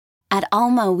At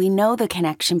Alma, we know the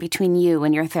connection between you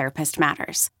and your therapist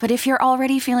matters. But if you're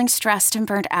already feeling stressed and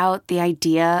burnt out, the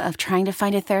idea of trying to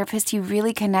find a therapist you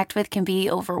really connect with can be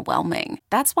overwhelming.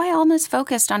 That's why Alma's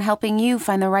focused on helping you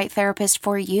find the right therapist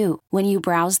for you. When you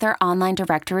browse their online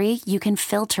directory, you can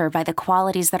filter by the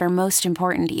qualities that are most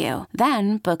important to you.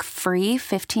 Then book free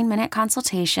 15-minute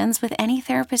consultations with any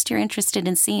therapist you're interested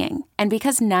in seeing. And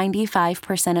because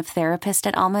 95% of therapists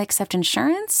at Alma accept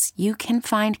insurance, you can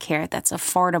find care that's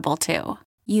affordable too.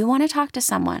 You want to talk to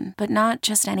someone, but not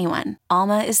just anyone.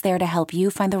 Alma is there to help you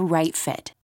find the right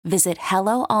fit. Visit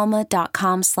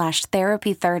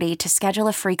helloalma.com/therapy30 to schedule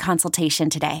a free consultation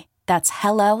today. That's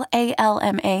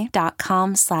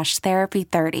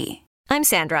helloalma.com/therapy30. I'm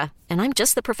Sandra, and I'm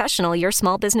just the professional your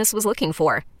small business was looking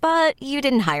for. But you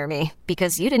didn't hire me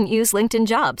because you didn't use LinkedIn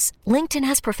Jobs. LinkedIn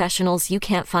has professionals you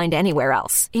can't find anywhere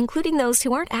else, including those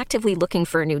who aren't actively looking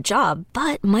for a new job,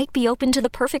 but might be open to the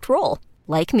perfect role,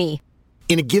 like me.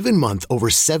 In a given month, over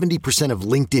 70% of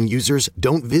LinkedIn users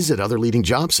don't visit other leading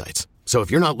job sites. So if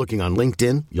you're not looking on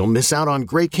LinkedIn, you'll miss out on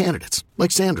great candidates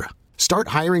like Sandra. Start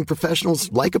hiring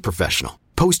professionals like a professional.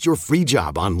 Post your free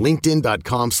job on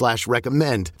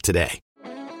linkedin.com/recommend today.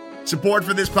 Support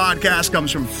for this podcast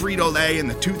comes from Frito-Lay in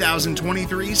the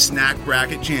 2023 Snack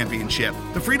Bracket Championship.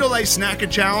 The Frito-Lay Snack-It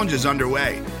Challenge is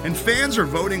underway, and fans are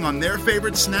voting on their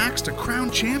favorite snacks to crown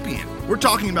champion. We're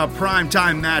talking about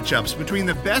prime-time matchups between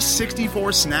the best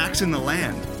 64 snacks in the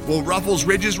land. Will Ruffles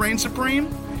Ridges reign supreme?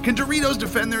 Can Doritos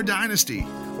defend their dynasty?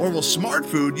 Or will Smart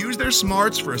Food use their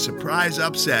smarts for a surprise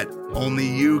upset? Only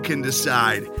you can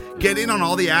decide. Get in on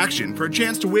all the action for a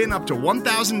chance to win up to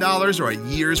 $1,000 or a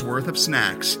year's worth of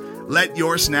snacks. Let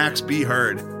your snacks be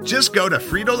heard. Just go to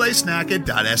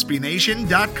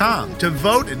fritolaysnacket.sbnation.com to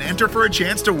vote and enter for a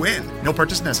chance to win. No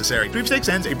purchase necessary. Sweepstakes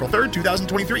ends April 3rd,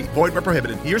 2023. Void where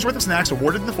prohibited. Year's worth of snacks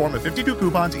awarded in the form of 52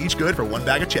 coupons, each good for one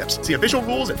bag of chips. See official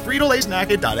rules at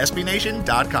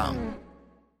fritolaysnacket.sbnation.com.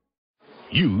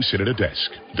 You sit at a desk.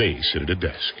 They sit at a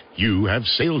desk. You have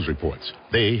sales reports.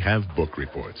 They have book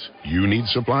reports. You need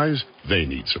supplies. They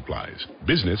need supplies.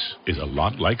 Business is a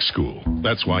lot like school.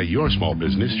 That's why your small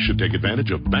business should take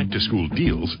advantage of back-to-school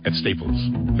deals at Staples.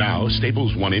 Now,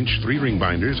 Staples 1-inch 3-ring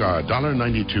binders are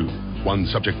 $1.92. 1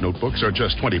 subject notebooks are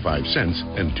just 25 cents,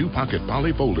 and 2 pocket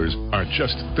poly folders are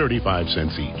just 35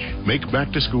 cents each. Make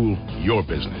back-to-school your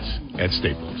business at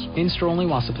Staples. In-store only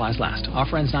while supplies last.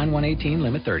 Offer ends 9/1/18,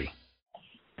 limit 30.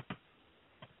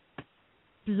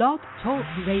 Blog Talk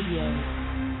Radio.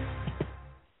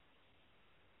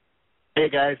 Hey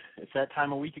guys, it's that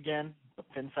time of week again, the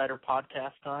Phinsider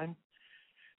podcast time.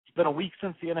 It's been a week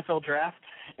since the NFL draft,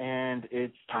 and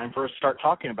it's time for us to start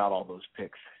talking about all those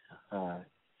picks.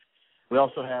 We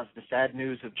also have the sad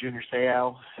news of Junior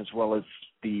Seau, as well as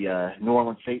the New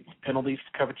Orleans Saints penalties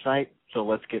to cover tonight, so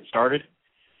let's get started.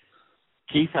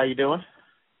 Keith, how you doing?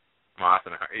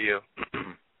 Awesome. How are you?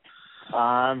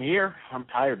 I'm here. I'm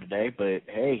tired today, but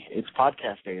hey, it's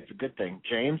podcast day. It's a good thing.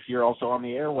 James, you're also on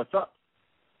the air. What's up?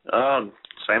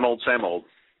 Same old.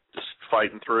 Just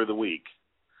fighting through the week.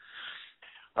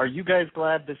 Are you guys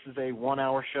glad this is a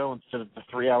 1-hour show instead of the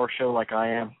 3-hour show like I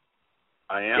am?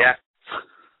 I am. Yeah.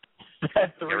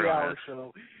 That 3-hour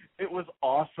show, it was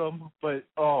awesome, but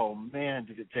oh man,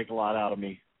 did it take a lot out of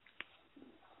me.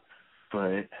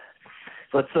 But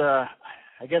let's, I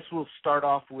guess we'll start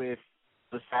off with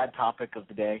the sad topic of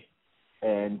the day,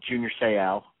 and Junior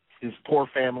Seau, his poor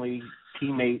family,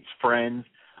 teammates, friends,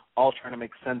 all trying to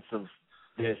make sense of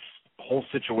this whole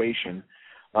situation.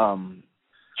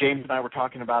 James and I were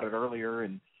talking about it earlier,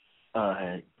 and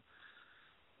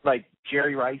like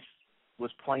Jerry Rice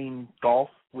was playing golf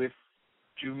with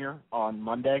Junior on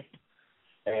Monday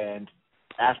and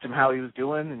asked him how he was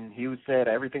doing, and he said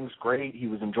everything's great. He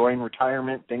was enjoying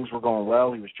retirement. Things were going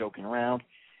well. He was joking around.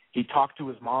 He talked to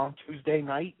his mom Tuesday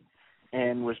night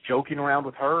and was joking around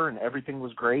with her, and everything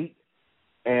was great.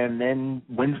 And then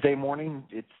Wednesday morning,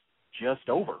 it's just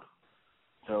over.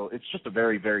 So it's just a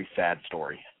very, very sad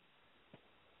story.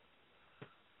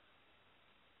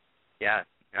 Yeah.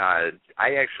 I've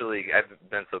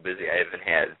been so busy I haven't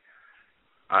had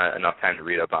enough time to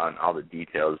read up on all the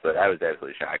details, but I was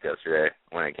absolutely shocked yesterday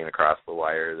when I came across the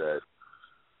wire that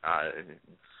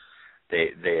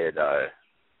they had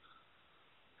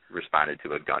responded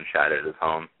to a gunshot at his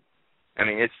home. I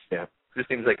mean, it just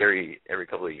seems like every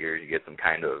couple of years you get some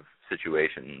kind of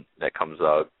situation that comes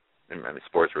up, and I mean,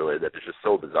 sports related, that is just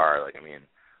so bizarre. Like, I mean,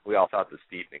 we all thought the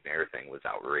Steve McNair thing was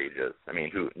outrageous. I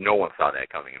mean, no one saw that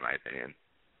coming, in my opinion.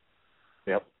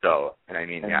 Yep. So, and I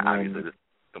mean, yeah, obviously this is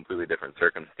a completely different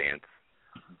circumstance,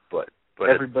 but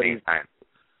at the same time,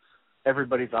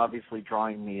 everybody's obviously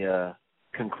drawing the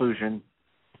conclusion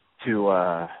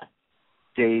to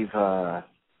Dave Drucker.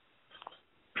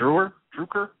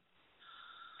 For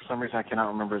some reason, I cannot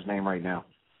remember his name right now.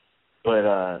 But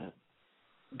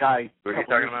guy. What are you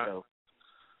talking about? Ago,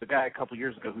 the guy a couple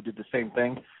years ago who did the same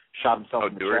thing, shot himself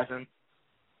in the Duerson? chest.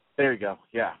 There you go.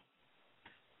 Yeah.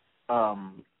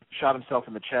 Shot himself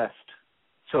in the chest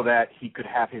so that he could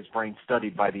have his brain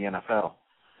studied by the NFL.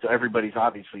 So everybody's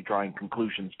obviously drawing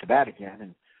conclusions to that again,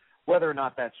 and whether or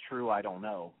not that's true, I don't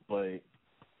know, but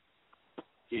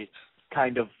it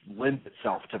kind of lends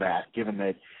itself to that, given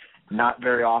that not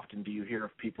very often do you hear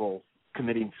of people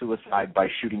committing suicide by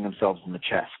shooting themselves in the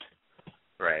chest.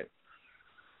 Right.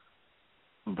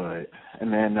 But,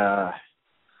 and then,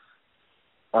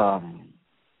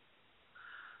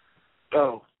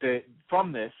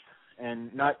 from this,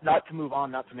 and not to move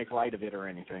on, not to make light of it or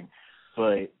anything,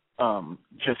 but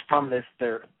just from this,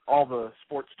 all the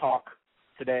sports talk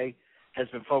today has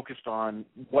been focused on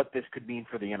what this could mean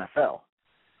for the NFL,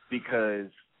 because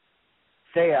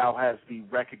Seau has the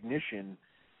recognition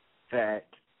that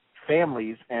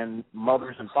families and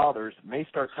mothers and fathers may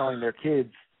start telling their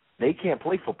kids they can't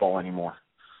play football anymore.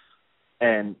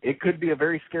 And it could be a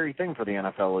very scary thing for the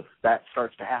NFL if that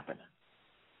starts to happen.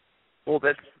 Well,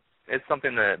 it's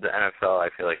something that the NFL, I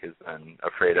feel like, has been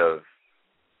afraid of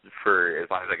for as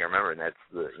long as I can remember, and that's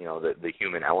the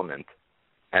human element.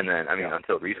 And then,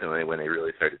 until recently, when they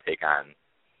really started to take on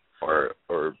or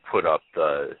put up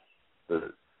the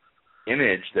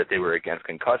image that they were against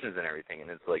concussions and everything, and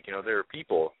it's like, there are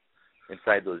people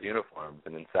inside those uniforms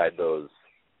and inside those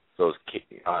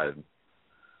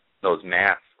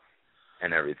masks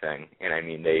and everything, and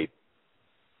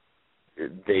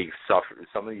they suffer.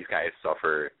 Some of these guys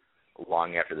suffer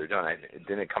long after they're done.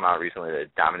 Didn't it come out recently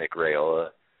that Dominic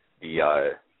Raiola,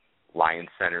 the Lions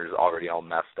center, is already all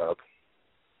messed up?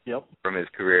 Yep. From his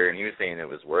career, and he was saying it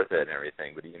was worth it and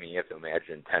everything, but you have to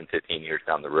imagine 10, 15 years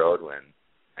down the road when,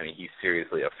 he's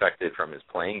seriously affected from his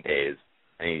playing days,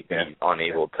 and he's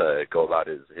unable to go about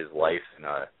his life in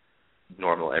a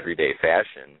normal, everyday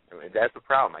fashion. That's the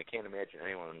problem. I can't imagine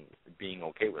anyone being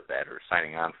okay with that or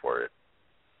signing on for it.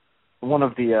 One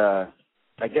of the,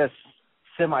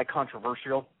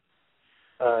 semi-controversial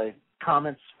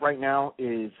comments right now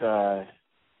is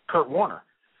Kurt Warner,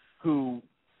 who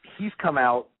he's come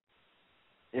out,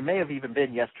 it may have even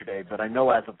been yesterday, but I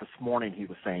know as of this morning he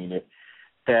was saying it,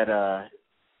 that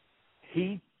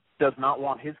he does not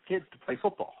want his kids to play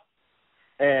football.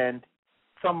 And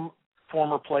some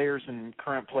former players and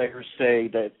current players say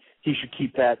that he should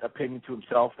keep that opinion to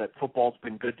himself, that football's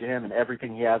been good to him and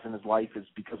everything he has in his life is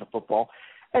because of football.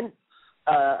 And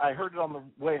I heard it on the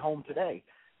way home today.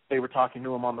 They were talking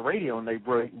to him on the radio, and they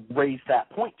raised that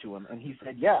point to him. And he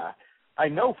said, yeah, I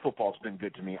know football's been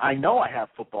good to me. I know I have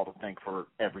football to thank for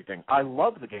everything. I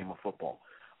love the game of football.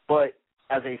 But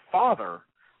as a father,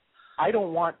 I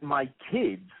don't want my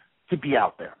kids to be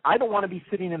out there. I don't want to be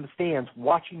sitting in the stands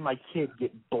watching my kid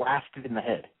get blasted in the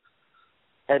head.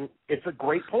 And it's a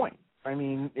great point.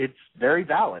 It's very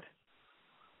valid.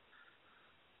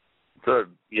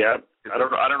 I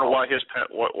don't know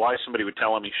why somebody would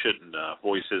tell him he shouldn't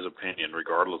voice his opinion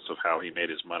regardless of how he made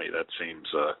his money. That seems,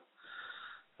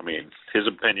 his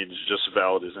opinion is just as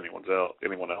valid as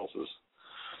anyone else's.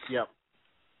 Yep.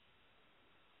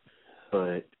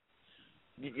 But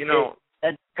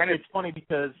it's funny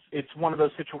because it's one of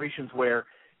those situations where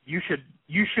you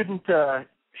shouldn't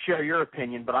share your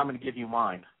opinion, but I'm going to give you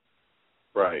mine.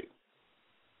 Right.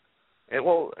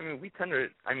 We tend to,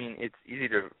 it's easy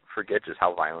to forget just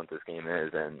how violent this game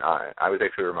is, and I was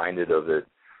actually reminded of it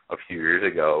a few years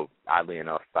ago, oddly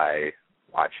enough, by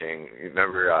watching,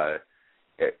 remember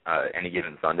Any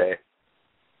Given Sunday?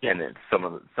 Yeah. And then some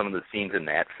of the scenes in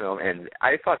that film, and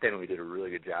I thought then we did a really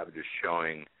good job of just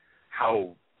showing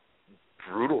how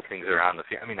brutal things are on the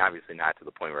field. Obviously not to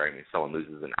the point where someone that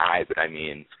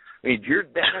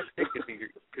next pick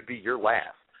could be your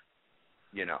last.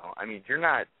 You're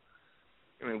not.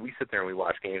 We sit there and we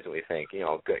watch games and we think,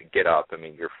 get up.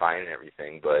 You're fine and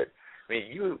everything, but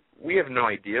we have no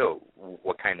idea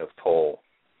what kind of toll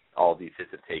all these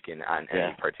hits have taken on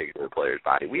any particular player's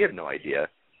body. We have no idea.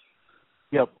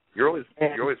 Yep. You're always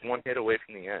one hit away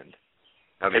from the end.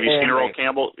 Have you seen Earl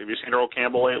Campbell? Have you seen Earl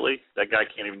Campbell lately? That guy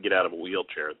can't even get out of a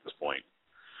wheelchair at this point.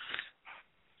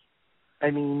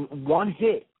 One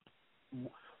hit,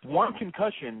 one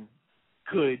concussion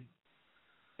could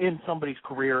end somebody's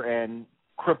career and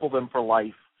cripple them for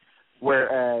life,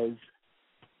 whereas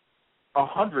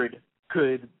 100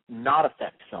 could not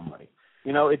affect somebody.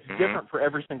 It's different for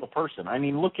every single person.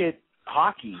 Look at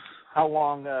hockey, how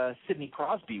long Sidney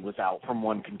Crosby was out from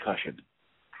one concussion.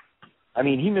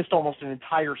 He missed almost an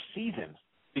entire season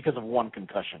because of one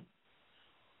concussion.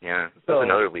 Yeah, that's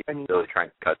another league really trying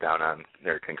to cut down on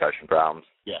their concussion problems.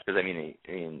 Yeah. Because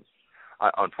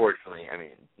unfortunately,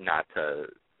 not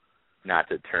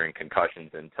to turn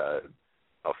concussions into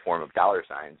a form of dollar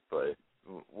signs, but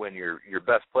when your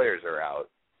best players are out,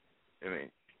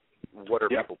 what are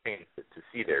people paying to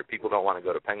see there? People don't want to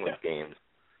go to Penguins games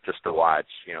just to watch,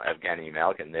 Evgeny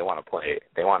Malkin. They want to play.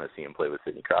 They want to see him play with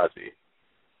Sidney Crosby.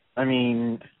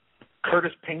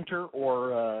 Curtis Painter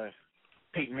or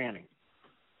Peyton Manning.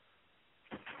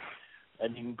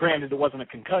 Granted, it wasn't a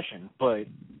concussion, but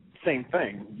same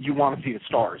thing. You want to see the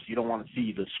stars. You don't want to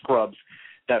see the scrubs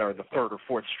that are the third or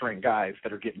fourth string guys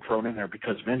that are getting thrown in there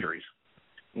because of injuries.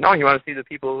 No, you want to see the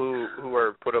people who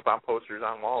are put up on posters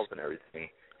on walls and everything.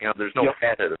 There's no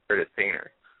fathead of Curtis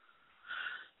Painter.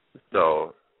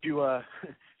 So,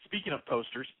 speaking of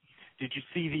posters, did you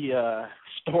see the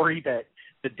story that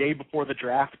the day before the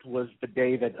draft was the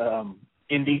day that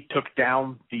Indy took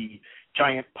down the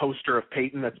giant poster of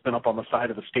Peyton that's been up on the side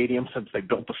of the stadium since they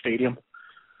built the stadium?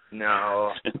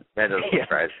 No, that doesn't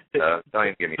surprise me. Don't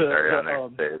even get me started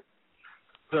on that.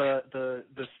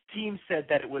 The team said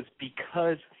that it was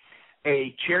because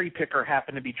a cherry picker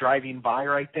happened to be driving by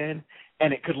right then,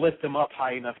 and it could lift them up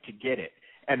high enough to get it,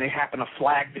 and they happened to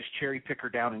flag this cherry picker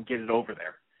down and get it over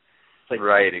there. It's like,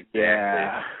 right, exactly.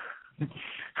 Yeah.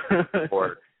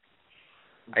 Or,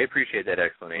 I appreciate that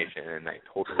explanation, and I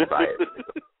totally buy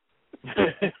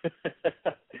it.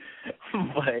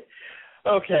 But,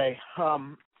 okay,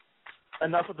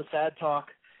 enough of the sad talk.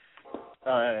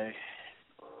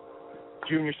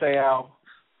 Junior Seau,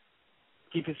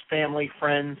 keep his family,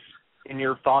 friends in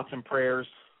your thoughts and prayers.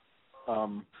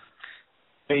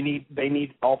 They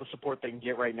need all the support they can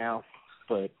get right now.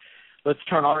 But let's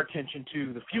turn our attention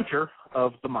to the future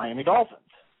of the Miami Dolphins,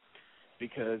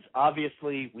 because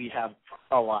obviously we have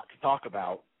a lot to talk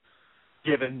about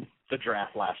given the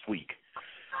draft last week.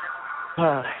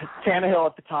 Tannehill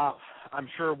at the top. I'm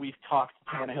sure we've talked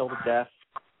Tannehill to death,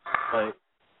 but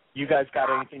you guys got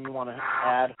anything you want to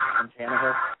add on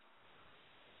Tannehill?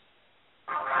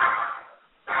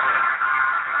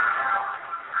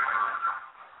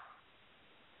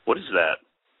 What is that?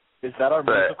 Is that our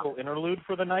musical interlude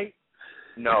for the night?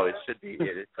 No, it should be.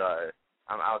 It's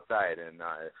I'm outside, and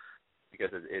because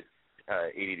it's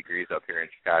 80 degrees up here in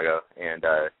Chicago, and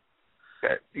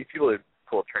these people that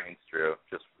pull trains through,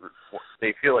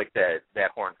 they feel like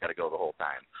that horn's got to go the whole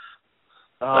time.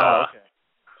 Oh, okay.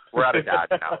 We're out of Dodge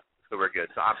now, so we're good.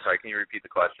 So I'm sorry, can you repeat the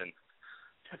question?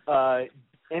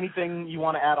 Anything you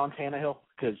want to add on Tannehill?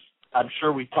 Because I'm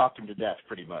sure we've talked him to death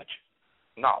pretty much.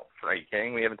 No, are you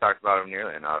kidding? We haven't talked about him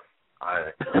nearly enough.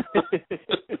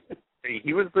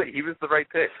 He was the right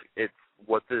pick. It's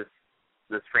what this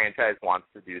franchise wants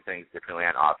to do things differently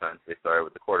on offense. They started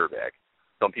with the quarterback.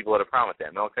 Some people had a problem with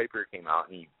that. Mel Kiper came out,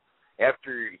 and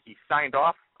after he signed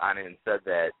off on it and said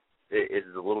that it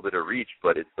is a little bit of reach,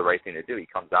 but it's the right thing to do, he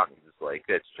comes out and he's just like,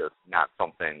 it's just not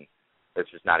something, that's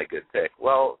just not a good pick.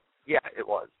 Well, yeah, it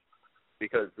was,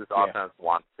 because this offense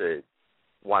wants to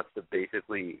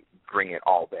basically bring it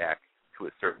all back to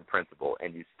a certain principle,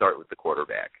 and you start with the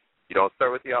quarterback. You don't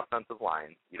start with the offensive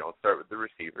line. You don't start with the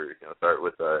receivers. You don't start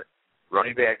with the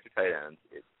running backs or tight ends.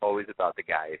 It's always about the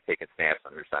guy taking snaps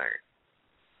under center.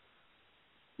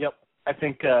 Yep. I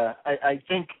think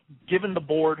given the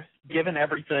board, given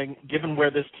everything, given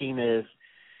where this team is,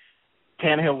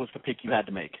 Tannehill was the pick you had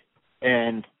to make.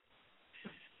 And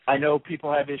I know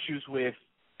people have issues with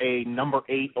a number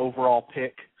 8 overall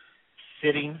pick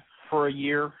sitting for a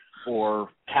year or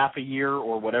half a year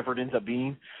or whatever it ends up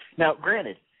being. Now,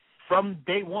 granted, from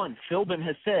day one, Philbin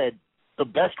has said the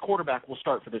best quarterback will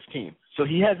start for this team. So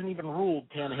he hasn't even ruled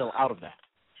Tannehill out of that.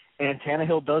 And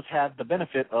Tannehill does have the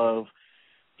benefit of,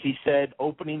 he said,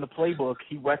 opening the playbook,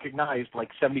 he recognized like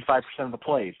 75% of the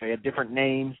plays. They had different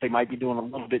names. They might be doing a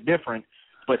little bit different,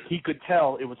 but he could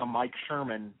tell it was a Mike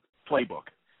Sherman playbook.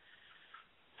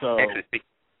 So, actually,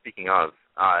 speaking of,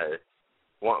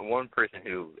 one person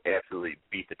who absolutely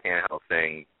beat the Tannehill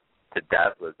thing to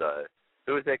death was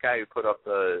who was that guy who put up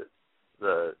the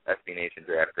SB Nation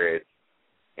draft grade,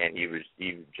 and he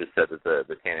just said that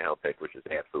the Tannehill pick was just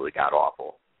absolutely god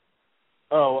awful.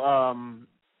 Oh,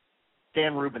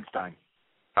 Dan Rubenstein.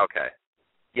 Okay.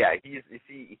 Yeah, he's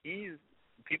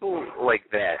people like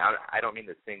that. I don't mean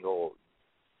to single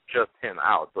just him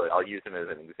out, but I'll use him as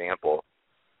an example.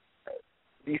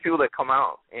 These people that come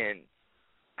out and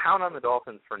pound on the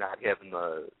Dolphins for not having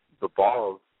the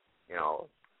balls,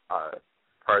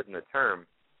 pardon the term,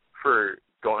 for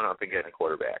going up and getting a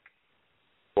quarterback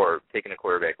or taking a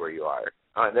quarterback where you are.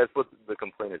 That's what the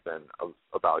complaint has been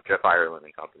about Jeff Ireland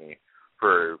and company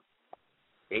for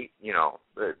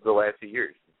the last few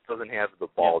years. doesn't have the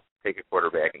ball to take a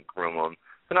quarterback and groom him.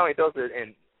 So now he does it,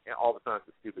 and all of a sudden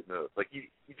it's a stupid move. Like, you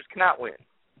just cannot win.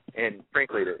 And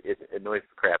frankly, it annoys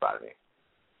the crap out of me.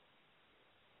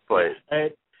 But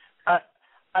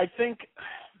I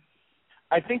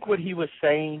think what he was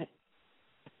saying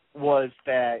was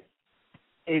that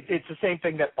it's the same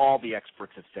thing that all the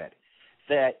experts have said,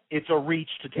 that it's a reach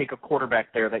to take a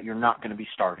quarterback there that you're not going to be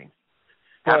starting.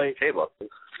 But,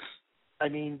 I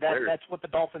mean, that's what the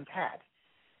Dolphins had.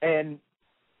 And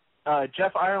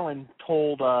Jeff Ireland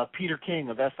told Peter King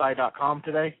of SI.com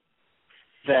today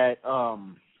that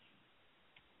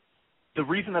the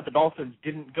reason that the Dolphins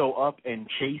didn't go up and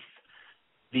chase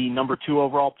the number 2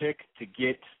 overall pick to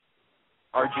get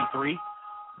RG3,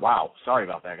 wow, sorry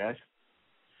about that, guys.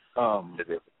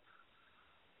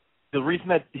 The reason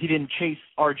that he didn't chase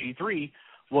RG3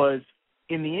 was,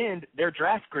 in the end, their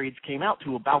draft grades came out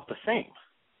to about the same.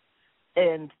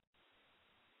 And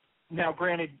now,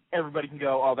 granted, everybody can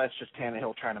go, oh, that's just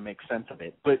Tannehill trying to make sense of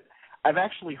it. But I've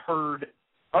actually heard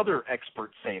other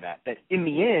experts say that in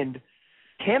the end,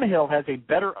 Tannehill has a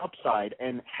better upside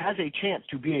and has a chance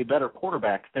to be a better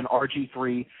quarterback than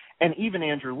RG3 and even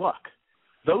Andrew Luck.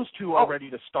 Those two are ready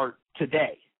to start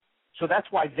today. So that's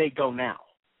why they go now.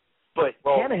 But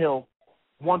Tannehill,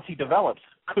 once he develops,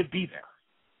 could be there.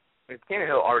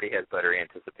 Tannehill already has better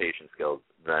anticipation skills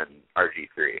than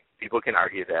RG3. People can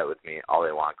argue that with me all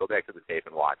they want. Go back to the tape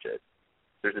and watch it.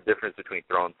 There's a difference between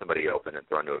throwing somebody open and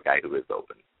throwing to a guy who is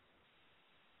open.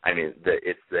 I mean,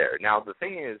 it's there. Now, the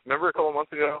thing is, remember a couple of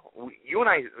months ago, you and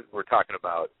I were talking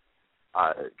about,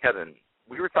 Kevin,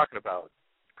 we were talking about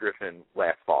Griffin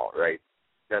last fall, right?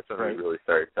 That's when we really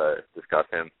started to discuss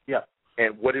him. Yeah.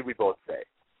 And what did we both say?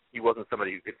 He wasn't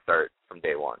somebody who could start from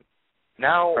day one.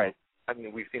 Now, I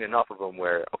mean, we've seen enough of him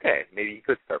where, okay, maybe he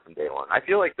could start from day one. I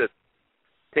feel like that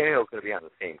Tannehill's going to be on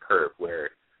the same curve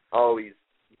where,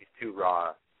 he's too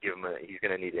raw. He's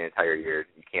going to need an entire year.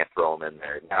 You can't throw him in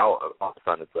there. Now, all of a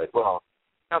sudden, it's like, well,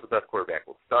 now the best quarterback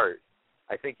will start.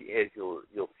 I think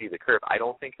you'll see the curve. I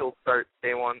don't think he'll start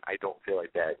day one. I don't feel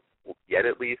like that yet,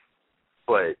 at least.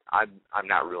 But I'm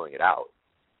not ruling it out.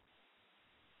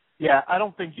 Yeah, I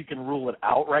don't think you can rule it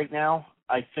out right now.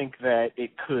 I think that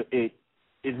it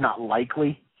is not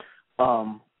likely.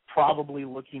 Probably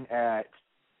looking at,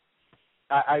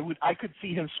 I could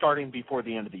see him starting before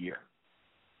the end of the year.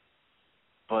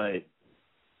 But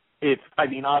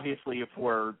obviously, if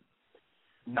we're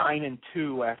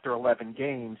 9-2 after 11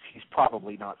 games, he's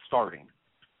probably not starting.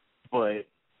 But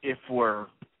if we're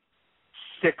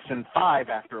 6-5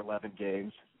 after 11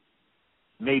 games,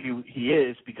 maybe he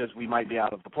is, because we might be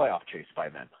out of the playoff chase by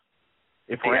then.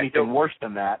 If we're anything worse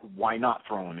than that, why not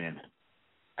throw him in?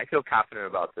 I feel confident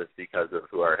about this because of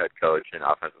who our head coach and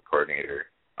offensive coordinator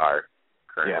are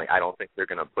currently. Yeah. I don't think they're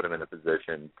going to put him in a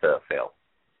position to fail.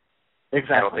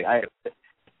 Exactly.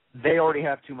 They already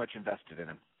have too much invested in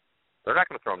him. They're not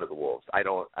going to throw him to the wolves. I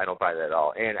don't buy that at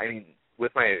all. And I mean,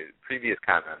 with my previous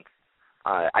comments,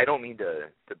 I don't mean to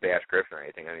bash Griffin or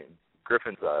anything. I mean,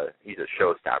 Griffin's he's a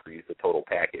showstopper. He's a total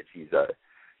package. He's a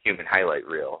human highlight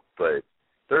reel. But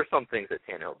there are some things that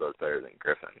Tannehill does better than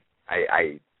Griffin.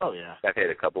 I've had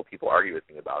a couple people argue with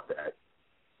me about that,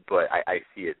 but I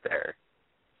see it there.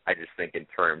 I just think in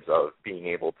terms of being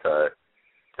able to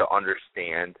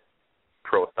understand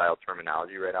pro-style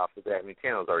terminology right off the bat. I mean,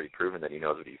 Tannehill's already proven that he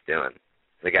knows what he's doing.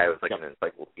 The guy was like an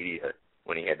encyclopedia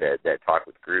when he had that talk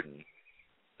with Gruden.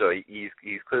 So he's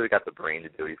clearly got the brain to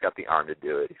do it. He's got the arm to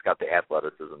do it. He's got the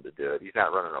athleticism to do it. He's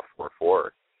not running a 4.4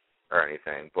 or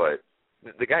anything. But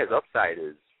the guy's upside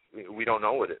is, we don't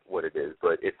know what it is,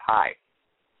 but it's high.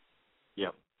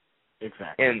 Yep,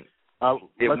 exactly. And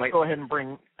let's go ahead and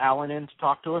bring Alan in to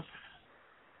talk to us.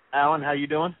 Alan, how you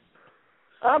doing?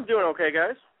 I'm doing okay,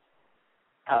 guys.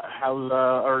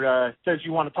 Says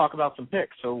you want to talk about some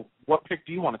picks. So what pick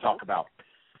do you want to talk about?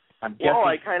 I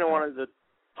kind of wanted to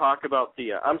talk about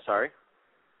the. I'm sorry.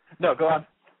 No, go on.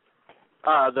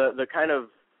 The kind of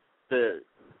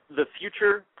the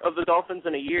future of the Dolphins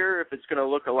in a year, if it's going to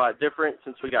look a lot different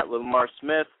since we got Lamar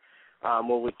Smith.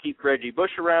 Will we keep Reggie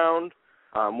Bush around?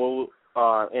 Do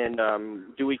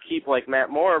we keep like Matt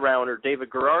Moore around or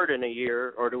David Garrard in a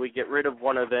year, or do we get rid of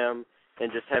one of them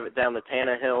and just have it down to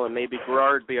Tannehill and maybe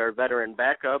Garrard be our veteran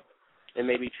backup and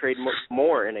maybe trade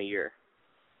Moore in a year?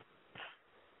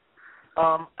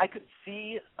 I could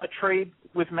see a trade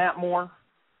with Matt Moore.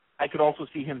 I could also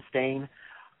see him staying.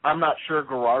 I'm not sure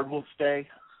Garrard will stay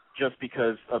just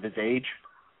because of his age.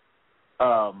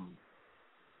 I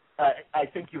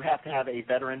think you have to have a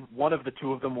veteran. One of the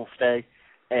two of them will stay,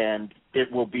 and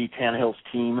it will be Tannehill's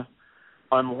team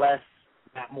unless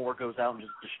Matt Moore goes out and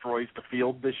just destroys the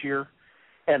field this year.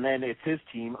 and then it's his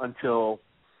team until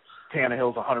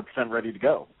Tannehill's 100% ready to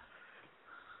go.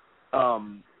 I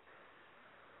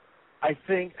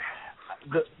think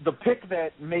the pick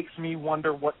that makes me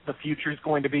wonder what the future is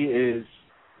going to be is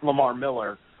Lamar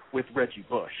Miller with Reggie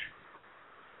Bush.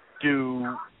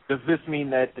 Does this mean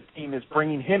that the team is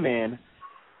bringing him in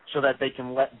so that they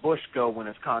can let Bush go when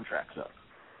his contract's up?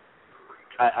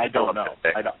 I don't know.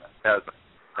 That was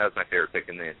my favorite pick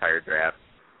in the entire draft.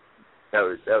 That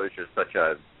was just such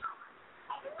a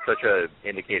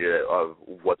indicator of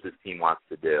what this team wants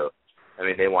to do. I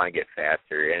mean, they want to get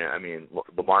faster, and I mean,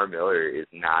 Lamar Miller is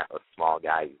not a small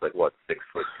guy. He's like 6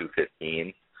 foot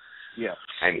 215. Yeah.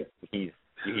 I mean, he's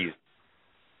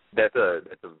that's a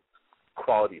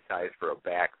quality size for a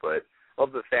back, but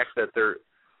of the fact that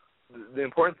the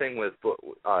important thing with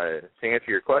to answer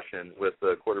your question with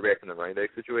the quarterback and the running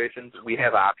back situations, we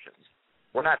have options.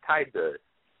 We're not tied to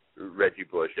Reggie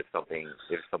Bush if something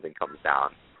comes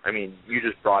down. I mean, you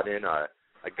just brought in a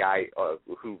guy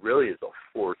who really is a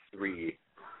 4-3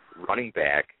 running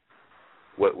back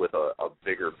with a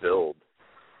bigger build.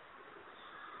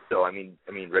 So I mean,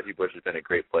 Reggie Bush has been a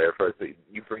great player for us. But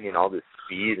you bring in all this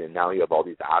speed, and now you have all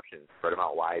these options. Spread them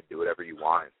out wide, do whatever you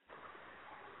want.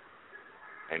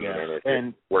 I mean,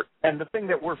 and the thing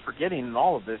that we're forgetting in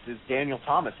all of this is Daniel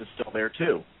Thomas is still there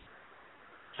too.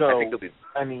 So I think he'll be.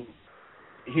 I mean,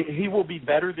 he will be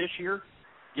better this year,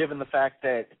 given the fact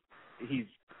that he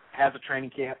has a training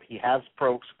camp, he has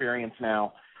pro experience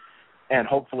now, and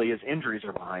hopefully his injuries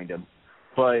are behind him.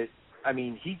 But I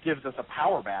mean, he gives us a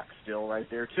power back still right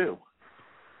there too.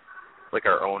 Like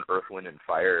our own Earth, Wind, and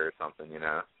Fire or something, you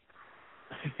know.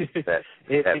 that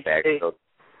backfield.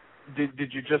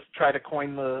 Did you just try to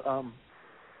coin the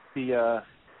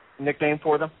nickname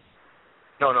for them?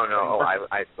 No. Oh,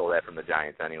 I stole that from the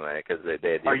Giants anyway because they had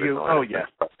the original.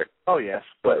 Oh yes.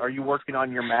 But are you working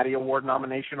on your Matty Award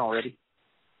nomination already?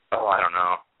 Oh, I don't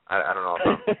know. I don't know.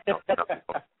 No.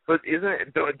 But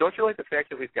don't you like the fact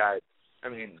that we've got? I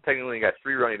mean, technically you got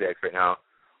 3 running backs right now.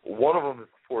 One of them is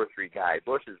a 4-3 guy.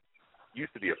 Bush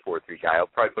used to be a 4-3 guy. I'll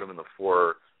probably put him in the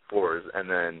 4-4s, and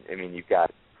then I mean you've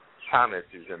got Thomas,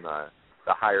 who's in the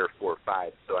higher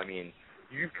 4-5. So, I mean,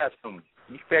 you've got some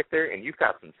beef back there, and you've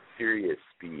got some serious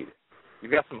speed.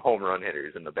 You've got some home run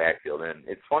hitters in the backfield, and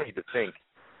it's funny to think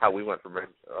how we went from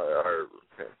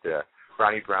to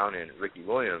Ronnie Brown and Ricky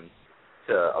Williams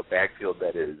to a backfield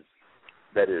that is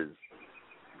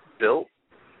built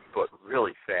but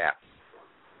really fast.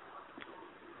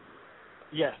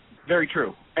 Yeah, very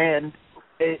true. And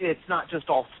it's not just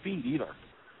all speed either.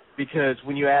 Because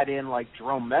when you add in like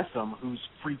Jerome Messam, who's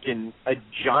freaking a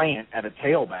giant at a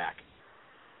tailback,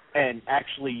 and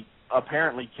actually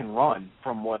apparently can run,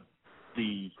 from what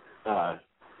the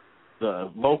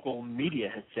local media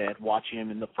has said, watching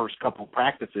him in the first couple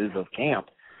practices of camp,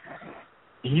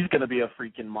 he's going to be a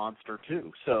freaking monster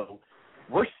too. So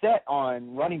we're set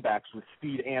on running backs with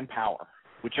speed and power,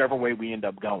 whichever way we end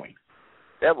up going.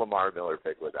 That Lamar Miller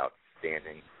pick was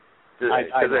outstanding.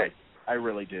 I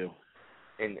really do.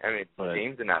 And I mean,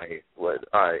 James and I was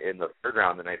in the third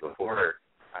round the night before.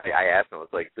 I asked him, I was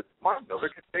like, "Did Lamar Miller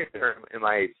get picked, or am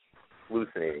I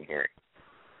hallucinating here?"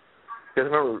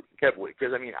 Because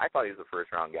I mean, I thought he was a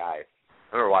first round guy.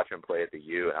 I remember watching him play at the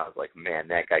U, and I was like, "Man,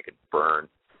 that guy could burn."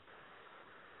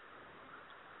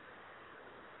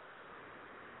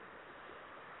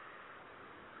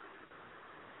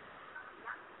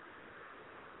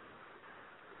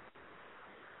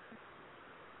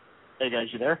 Hey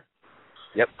guys, you there?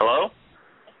 Yep. Hello?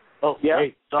 Oh, yeah.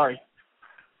 Hey, sorry.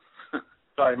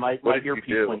 Sorry, my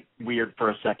earpiece went weird for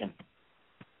a second.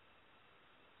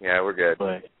 Yeah, we're good.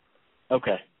 But,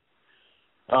 okay.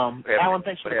 Alan,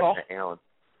 thanks for the call. Alan.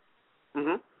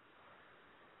 Mm-hmm.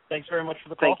 Thank very much for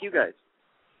the call. Thank you, guys.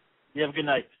 You have a good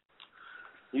night.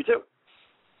 You too.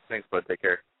 Thanks, bud. Take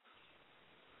care.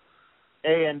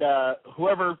 Hey, and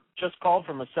whoever just called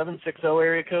from a 760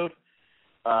 area code,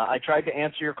 I tried to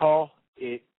answer your call.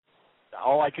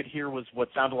 All I could hear was what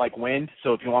sounded like wind,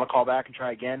 so if you want to call back and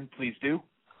try again, please do.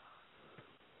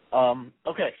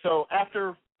 Okay, so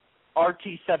after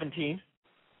RT17,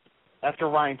 after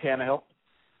Ryan Tannehill,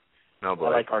 no boy.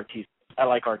 I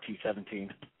like RT17.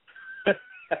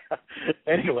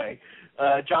 Anyway,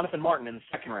 Jonathan Martin in the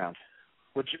second round.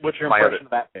 What's your impression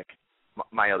of that pick?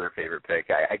 My other favorite pick,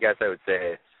 I guess I would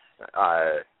say,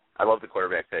 I love the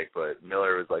quarterback pick, but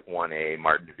Miller was like 1A,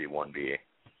 Martin to be 1B.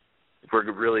 We're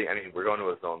going to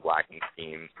a zone blocking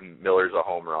scheme. Miller's a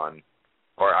home run,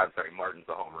 Martin's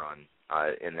a home run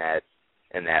in that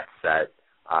set.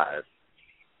 I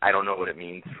don't know what it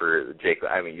means for Jake.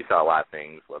 I mean, you saw a lot of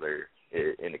things, whether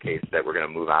it indicates that we're going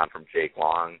to move on from Jake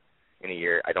Long in a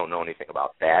year. I don't know anything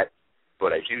about that,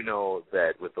 but I do know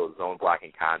that with those zone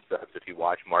blocking concepts, if you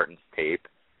watch Martin's tape,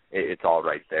 it's all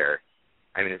right there.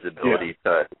 I mean, his ability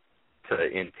to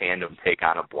in tandem take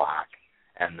on a block,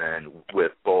 and then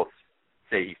with both,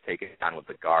 say he's taking it on with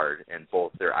the guard, and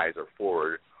both their eyes are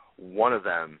forward, one of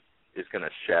them is going to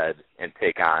shed and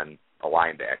take on a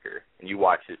linebacker. And you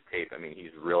watch his tape, I mean,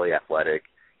 he's really athletic.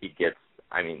 He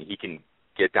can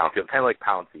get downfield, kind of like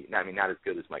Pouncey. I mean, not as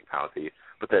good as Mike Pouncey,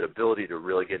 but that ability to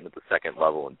really get into the second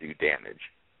level and do damage.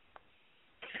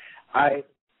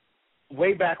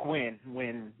 Way back when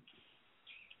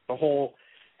the whole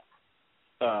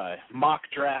mock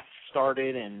draft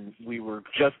started and we were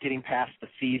just getting past the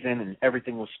season and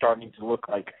everything was starting to look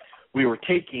like we were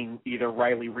taking either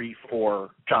Riley Reif or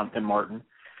Jonathan Martin.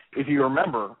 If you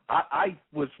remember, I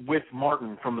was with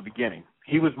Martin from the beginning.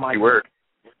 He was my. You were.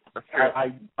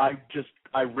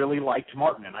 I really liked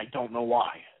Martin, and I don't know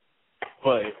why.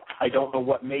 But I don't know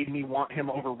what made me want him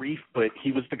over Reif, but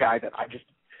he was the guy that I just,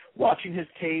 watching his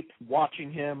tape,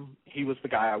 watching him, he was the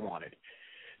guy I wanted.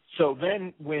 So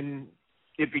then when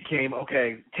it became,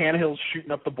 okay, Tannehill's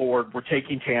shooting up the board, we're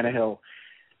taking Tannehill,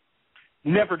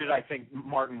 never did I think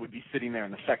Martin would be sitting there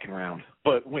in the second round.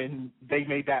 But when they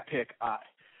made that pick,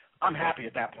 I'm happy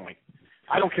at that point.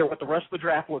 I don't care what the rest of the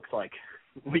draft looks like.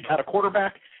 We got a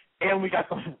quarterback, and we got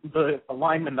the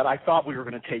lineman that I thought we were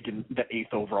going to take in the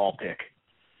 8th overall pick.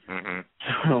 Mm-hmm.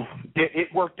 So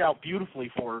it worked out beautifully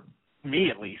for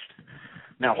me, at least.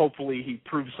 Now, hopefully he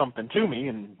proves something to me,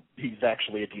 and he's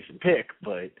actually a decent pick.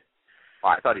 But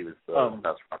I thought he was the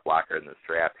best rock blocker in this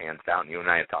draft, hands down. You and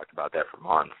I have talked about that for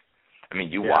months. I mean,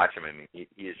 you watch him. I mean,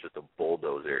 he is just a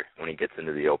bulldozer when he gets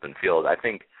into the open field. I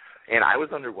think, and I was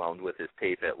underwhelmed with his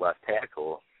tape at left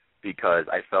tackle because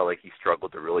I felt like he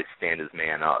struggled to really stand his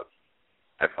man up.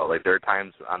 I felt like there are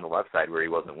times on the left side where he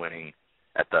wasn't winning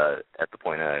at the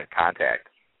point of contact,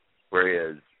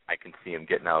 whereas I can see him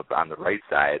getting up on the right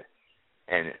side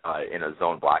and in a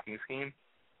zone blocking scheme.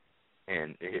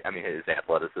 And, I mean, his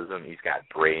athleticism, he's got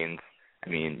brains. I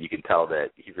mean, you can tell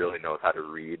that he really knows how to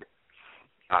read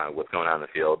what's going on in the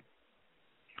field.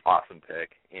 Awesome pick,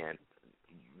 and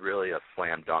really a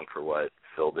slam dunk for what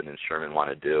Philbin and Sherman want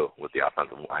to do with the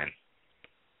offensive line.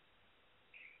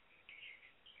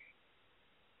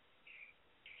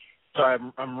 Sorry,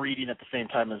 I'm reading at the same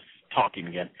time as talking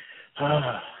again.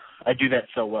 I do that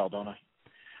so well, don't I?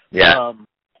 Yeah.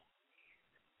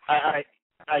 I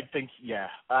think,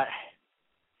 I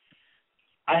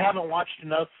haven't watched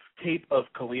enough tape of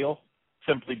Khalil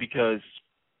simply because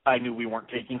I knew we weren't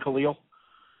taking Khalil.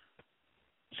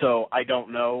 So I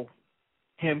don't know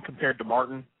him compared to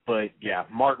Martin, but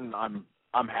Martin,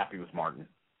 I'm happy with Martin.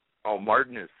 Oh,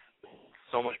 Martin is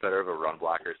so much better of a run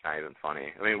blocker. It's not even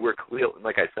funny. I mean, Khalil,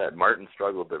 like I said, Martin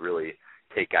struggled to really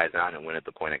take guys on and win at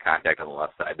the point of contact on the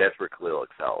left side. That's where Khalil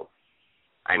excels.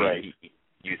 I mean, right.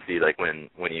 You see, like when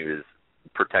he was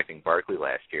protecting Barkley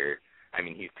last year, I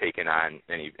mean, he's taken on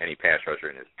any pass rusher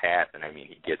in his path, and I mean,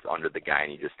 he gets under the guy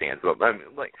and he just stands up. I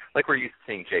mean, like we're used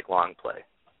to seeing Jake Long play,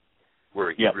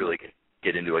 where he really can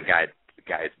get into a guy's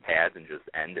path and just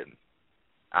end him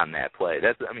on that play.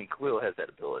 Khalil has that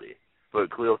ability, but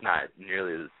Khalil's not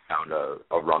nearly as sound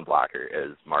a run blocker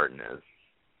as Martin is.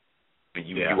 I mean,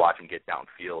 you watch him get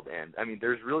downfield, and I mean,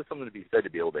 there's really something to be said to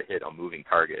be able to hit a moving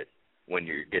target when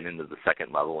you're getting into the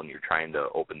second level and you're trying to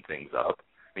open things up.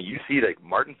 I mean, you see, like,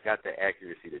 Martin's got the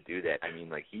accuracy to do that. I mean,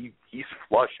 like, he's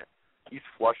flush. He's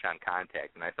flush on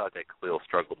contact, and I thought that Khalil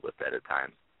struggled with that at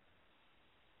times.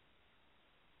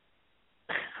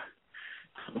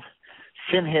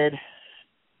 Shinhead,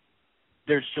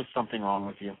 there's just something wrong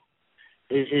with you.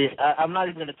 I'm not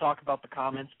even going to talk about the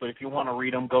comments, but if you want to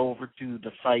read them, go over to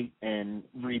the site and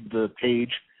read the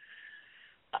page.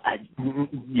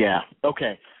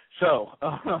 Okay. So,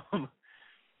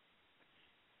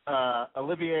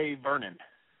 Olivier Vernon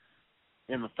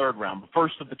in the third round, the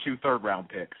first of the 2 third-round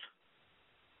picks.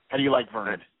 How do you like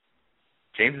Vernon?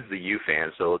 James is a U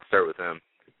fan, so let's start with him.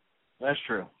 That's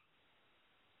true.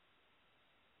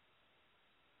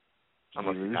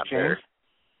 Almost not James? there.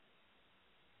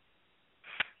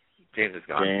 James is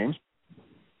gone. James?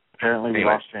 Apparently we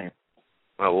lost James.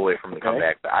 Well, we'll wait for him to come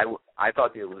back. But I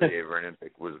thought the Olivier Vernon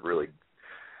pick was really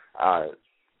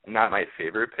not my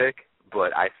favorite pick,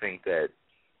 but I think that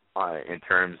in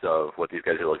terms of what these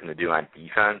guys are looking to do on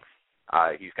defense,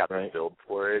 he's got the build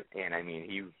for it. And, I mean,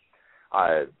 he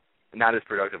not as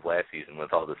productive last season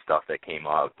with all the stuff that came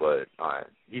up, but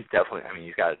he's definitely, I mean,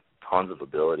 he's got tons of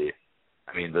ability.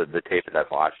 I mean, the tape that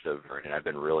I've watched of Vernon, I've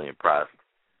been really impressed.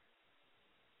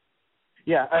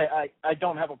 Yeah, I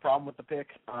don't have a problem with the pick.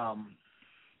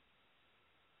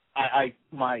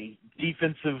 My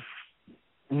defensive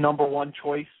number one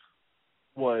choice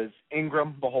was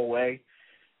Ingram the whole way,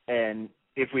 and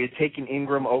if we had taken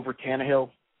Ingram over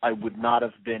Tannehill, I would not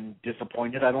have been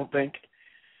disappointed, I don't think.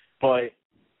 But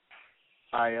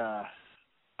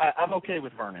I'm okay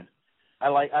with Vernon. I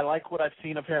like what I've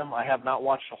seen of him. I have not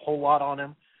watched a whole lot on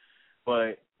him,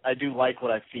 but I do like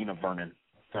what I've seen of Vernon.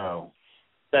 So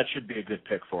that should be a good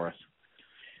pick for us.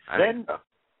 Then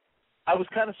I was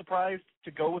kind of surprised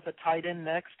to go with a tight end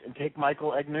next and take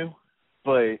Michael Egnew,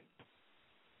 but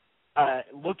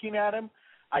looking at him,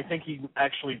 I think he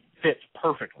actually fits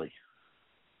perfectly.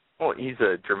 Well, he's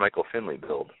a Jermichael Finley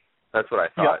build. That's what I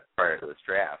thought prior to this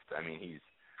draft. I mean, he's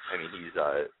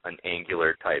an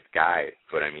angular type guy,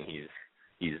 but I mean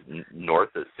he's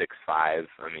north of 6'5".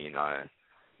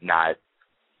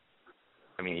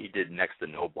 He did next to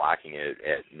no blocking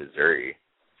at Missouri.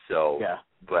 So,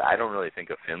 but I don't really think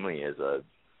of Finley as a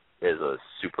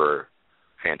super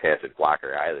fantastic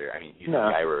blocker either. I mean, he's a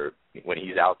guy where when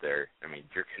he's out there, I mean,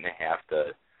 you're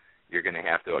gonna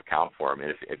have to account for him.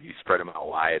 And if you spread him out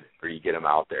wide or you get him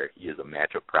out there, he is a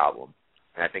matchup problem.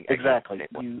 And I think exactly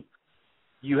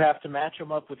you have to match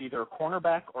him up with either a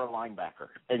cornerback or a linebacker,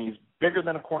 and he's bigger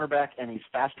than a cornerback and he's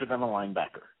faster than a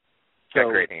linebacker. So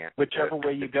great hand. Whichever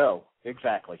way you go,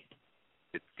 exactly.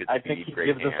 Good I think he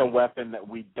gives us a weapon that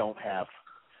we don't have.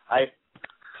 I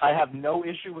have no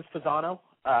issue with Fasano.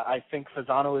 I think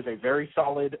Fasano is a very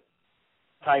solid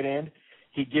tight end.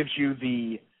 He gives you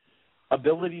the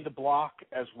ability to block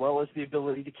as well as the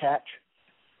ability to catch,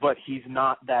 but he's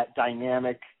not that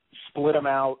dynamic. Split him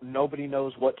out. Nobody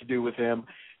knows what to do with him.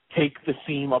 Take the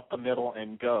seam up the middle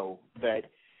and go. That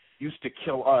used to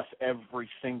kill us every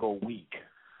single week.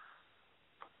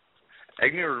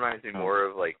 Agnew reminds me more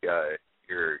of like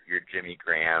your Jimmy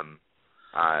Graham,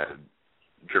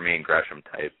 Jermaine Gresham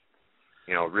type.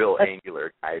 You know, real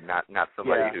angular guy, not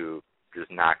somebody who just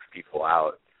knocks people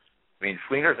out. I mean,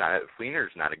 Fleener's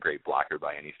not a great blocker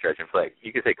by any stretch. In fact,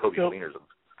 you could say Kobe Fleener's a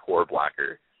poor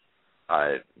blocker.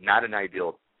 Not an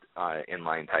ideal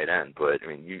inline tight end, but I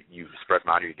mean, you spread him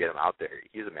out, you get him out there.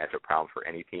 He's a matchup problem for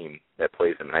any team that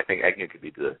plays him, and I think Agnew could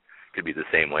be the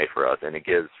same way for us. And it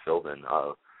gives Philbin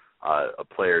a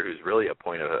player who's really a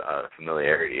point of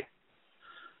familiarity.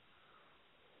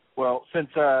 Well, since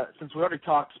we already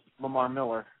talked Lamar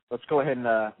Miller, let's go ahead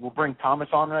and we'll bring Thomas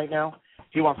on right now.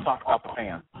 He wants to talk about the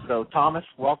fan. So, Thomas,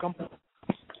 welcome.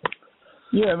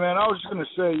 Yeah, man, I was just going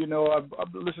to say, you know,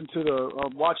 I've listened to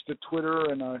watched the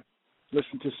Twitter, and I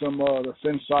listened to some the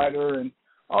Phinsider, and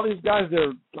all these guys,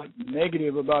 they're like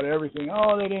negative about everything.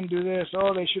 Oh, they didn't do this.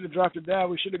 Oh, they should have drafted that.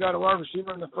 We should have got a wide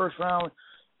receiver in the first round.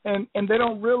 And they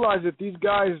don't realize that these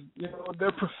guys, you know,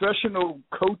 they're professional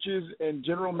coaches and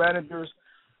general managers,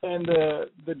 and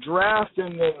the draft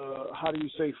and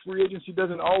the, free agency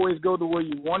doesn't always go the way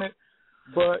you want it,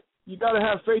 but you got to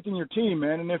have faith in your team,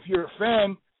 man. And if you're a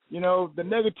fan, you know, the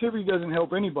negativity doesn't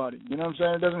help anybody. You know what I'm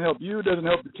saying? It doesn't help you. It doesn't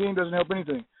help the team. It doesn't help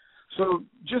anything. So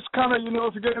just kind of, you know,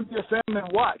 if you're going to be a fan, then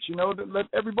watch. You know, let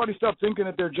everybody stop thinking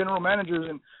that they're general managers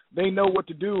and they know what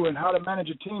to do and how to manage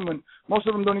a team. And most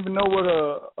of them don't even know what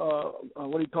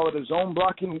a zone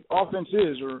blocking offense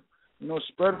is, or, you know,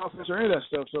 spread offense or any of that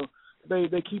stuff. So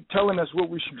they keep telling us what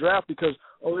we should draft because,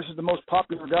 oh, this is the most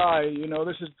popular guy. You know,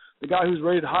 this is the guy who's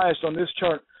rated highest on this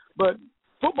chart. But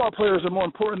football players are more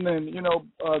important than, you know,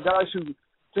 guys who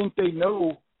think they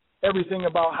know everything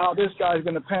about how this guy is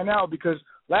going to pan out, because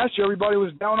last year everybody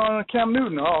was down on Cam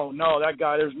Newton. Oh, no, that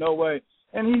guy, there's no way.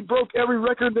 And he broke every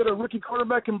record that a rookie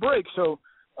quarterback can break. So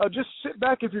just sit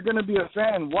back if you're going to be a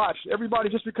fan, watch. Everybody,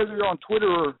 just because you're on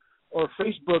Twitter or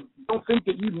Facebook, don't think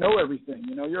that you know everything.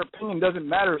 You know, your opinion doesn't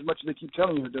matter as much as they keep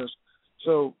telling you it does.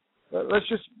 So let's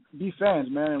just be fans,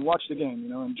 man, and watch the game, you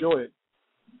know, enjoy it.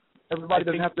 Everybody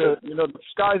doesn't have to, you know, the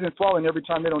sky isn't falling every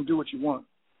time they don't do what you want.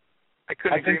 I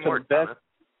couldn't agree more.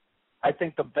 I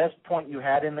think the best point you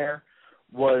had in there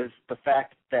was the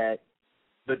fact that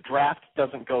the draft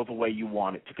doesn't go the way you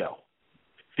want it to go.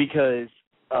 Because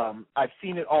I've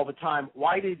seen it all the time.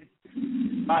 Why did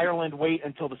Ireland wait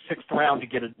until the 6th round to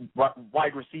get a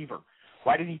wide receiver?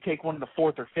 Why did he take one in the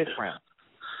 4th or 5th round?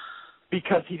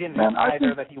 Because he didn't have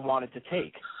either that he wanted to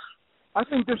take. I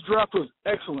think this draft was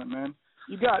excellent, man.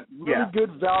 You got really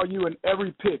good value in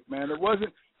every pick, man.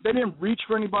 They didn't reach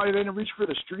for anybody. They didn't reach for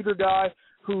the streeter guy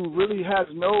who really has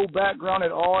no background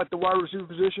at all at the wide receiver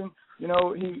position. You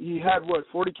know, he had,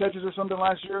 40 catches or something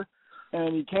last year,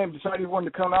 and he decided he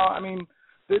wanted to come out. I mean,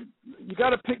 you got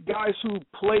to pick guys who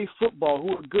play football,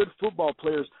 who are good football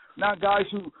players, not guys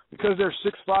who, because they're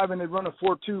 6'5" and they run a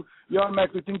 4.2, you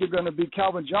automatically think they're going to be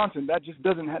Calvin Johnson. That just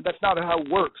doesn't that's not how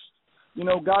it works. You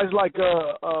know, guys like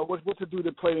what's the dude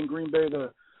that played in Green Bay,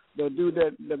 the the dude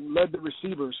that led the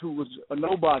receivers, who was a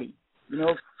nobody. You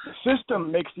know, the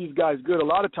system makes these guys good. A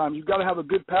lot of times you've got to have a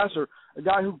good passer, a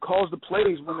guy who calls the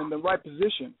plays when in the right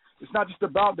position. It's not just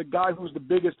about the guy who's the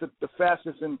biggest, the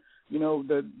fastest, and, you know,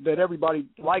 that everybody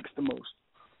likes the most.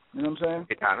 You know what I'm saying?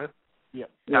 Hey, Thomas? Yeah.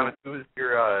 Thomas, who was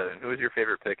your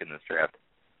favorite pick in this draft?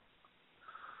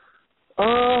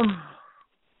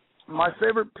 My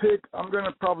favorite pick, I'm going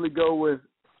to probably go with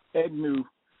Agnew,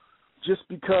 just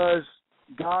because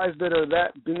guys that are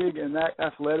that big and that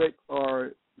athletic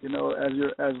are, you know,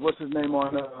 as what's his name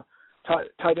on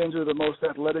tight ends are the most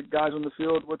athletic guys on the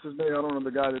field. What's his name? I don't know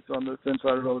the guy that's on the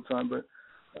Phinsider all the time, but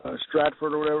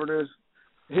Stratford or whatever it is.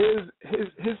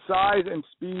 His size and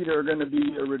speed are going to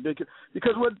be ridiculous.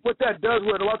 Because what that does,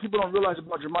 what a lot of people don't realize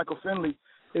about Jermichael Finley,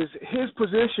 is his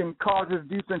position causes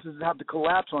defenses to have to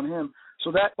collapse on him.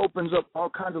 So that opens up all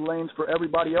kinds of lanes for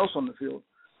everybody else on the field.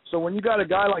 So when you got a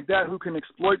guy like that who can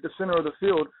exploit the center of the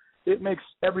field, it makes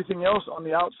everything else on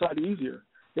the outside easier.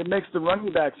 It makes the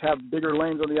running backs have bigger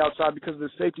lanes on the outside because the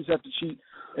safeties have to cheat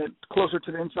closer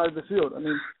to the inside of the field. I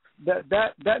mean,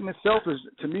 that in itself is,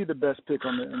 to me, the best pick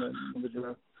on the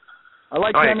draft. I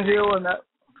like Tannehill and that.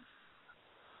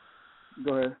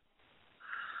 Go ahead.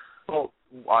 Well,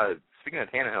 speaking of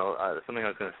Tannehill, something I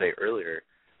was going to say earlier,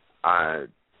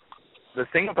 the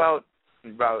thing about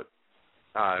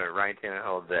Ryan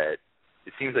Tannehill that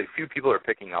it seems like few people are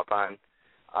picking up on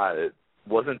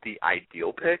wasn't the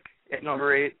ideal pick at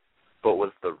number 8, but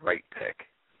was the right pick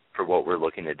for what we're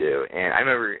looking to do. And I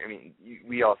remember,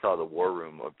 we all saw the war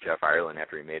room of Jeff Ireland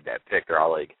after he made that pick. They're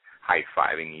all like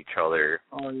high-fiving each other.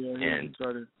 Oh, yeah,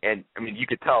 and you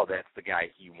could tell that's the guy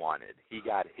he wanted. He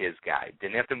got his guy.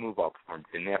 Didn't have to move up for him.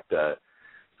 Didn't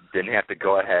have to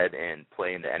go ahead and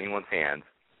play into anyone's hands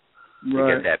to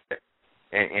get that pick.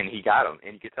 And he got him.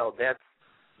 And you could tell that's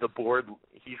the board.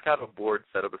 He's got a board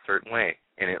set up a certain way,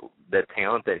 and the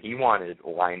talent that he wanted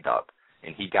lined up,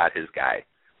 and he got his guy.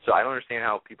 So I don't understand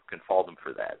how people can fault him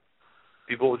for that.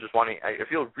 People just want to. I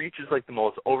feel reach is like the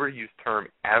most overused term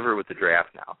ever with the draft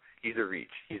now. He's a reach.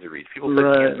 People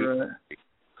said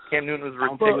Cam Newton was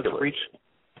ridiculous.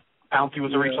 Pouncey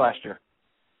was a reach last year.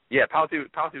 Yeah, Pouncey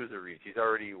was a reach. He's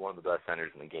already one of the best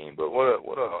centers in the game. But what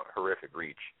a horrific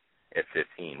reach at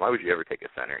 15. Why would you ever take a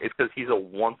center? It's because he's a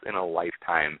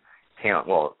once-in-a-lifetime talent.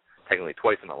 Well, technically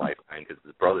twice in a lifetime because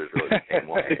his brother's really the same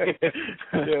way.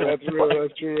 Yeah, that's true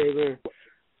right there.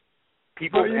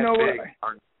 People that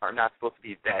big are not supposed to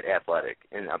be that athletic,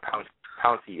 and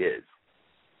Pouncey is.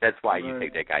 That's why you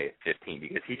take that guy at 15,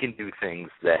 because he can do things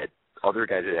that other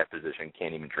guys at that position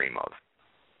can't even dream of.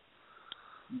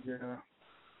 Yeah.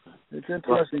 It's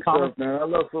interesting stuff, man. I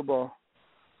love football.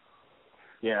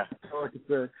 Yeah. That's all I can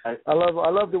say. I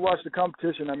love to watch the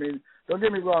competition. I mean, don't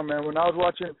get me wrong, man. When I was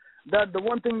watching the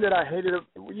one thing that I hated,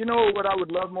 you know what I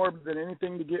would love more than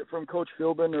anything to get from Coach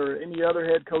Philbin or any other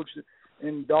head coach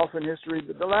in Dolphin history,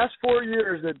 the last 4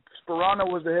 years that Sperano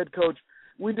was the head coach,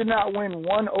 we did not win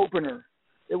one opener.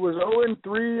 It was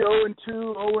 0-3,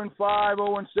 0-2,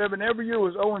 0-5, 0-7. Every year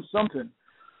was 0-something.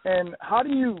 And how do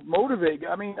you motivate?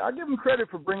 I mean, I give them credit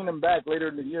for bringing them back later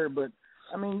in the year, but,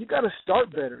 I mean, you got to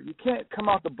start better. You can't come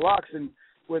out the blocks and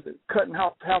with cutting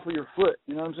half of your foot.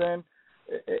 You know what I'm saying?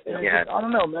 I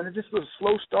don't know, man. It just was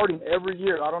slow starting every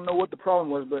year. I don't know what the problem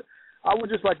was, but I would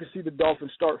just like to see the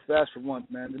Dolphins start fast for once,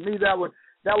 man. To me, that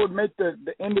would make the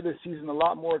end of the season a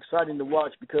lot more exciting to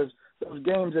watch, because those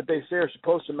games that they say are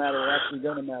supposed to matter are actually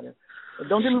going to matter. But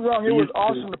don't get me wrong, it was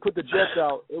awesome to put the Jets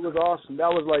out. It was awesome. That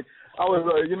was like,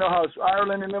 you know how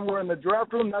Ireland and them were in the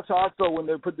draft room? That's how I felt when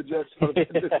they put the Jets out.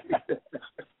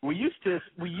 We used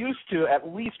to at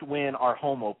least win our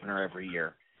home opener every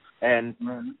year, and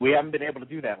we haven't been able to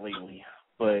do that lately.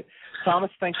 But,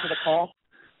 Thomas, thanks for the call.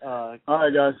 All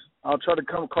right, guys. I'll try to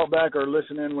call back or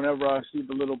listen in whenever I see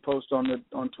the little post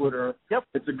on Twitter. Yep.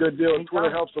 It's a good deal.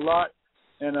 Twitter helps a lot,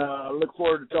 and I look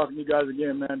forward to talking to you guys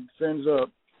again, man. Fins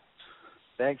up.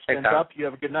 Thanks. Fins up. You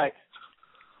have a good night.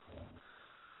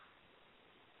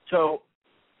 So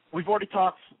we've already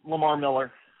talked Lamar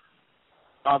Miller.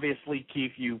 Obviously,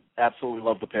 Keith, you absolutely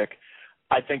love the pick.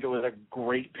 I think it was a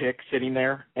great pick sitting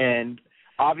there, and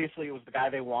obviously it was the guy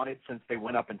they wanted since they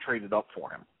went up and traded up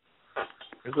for him.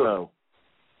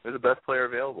 They're the best player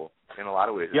available in a lot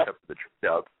of ways, except for the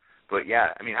trade up. But, yeah,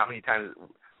 I mean, how many times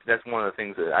 – that's one of the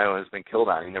things that Iowa has been killed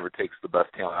on. He never takes the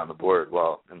best talent on the board.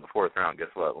 Well, in the fourth round, guess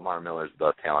what? Lamar Miller is the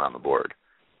best talent on the board.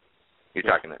 You're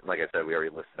talking – like I said, we already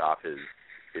listed off his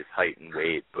height and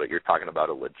weight, but you're talking about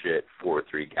a legit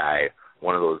 4'3" guy.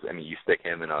 One of those – I mean, you stick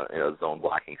him in a zone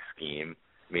blocking scheme.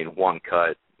 I mean, one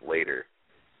cut later,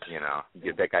 you know, you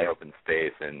give that guy open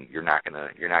space, and you're not gonna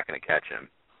catch him.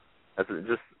 That's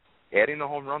just adding the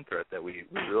home run threat that we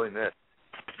really missed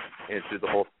into the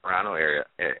whole Toronto era.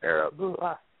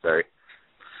 Sorry.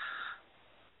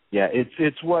 Yeah,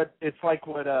 it's like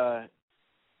what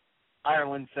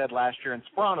Ireland said last year, and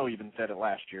Sperano even said it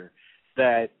last year,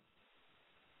 that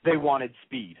they wanted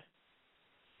speed,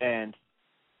 and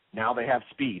now they have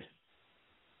speed.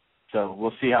 So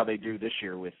we'll see how they do this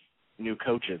year with new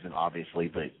coaches, and obviously,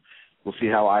 but we'll see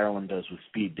how Ireland does with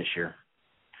speed this year.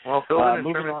 Well,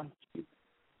 moving on.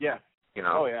 Yeah. You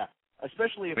know. Oh yeah.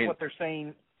 Especially if what they're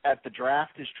saying at the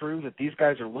draft is true, that these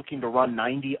guys are looking to run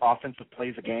 90 offensive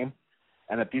plays a game,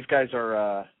 and that these guys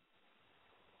are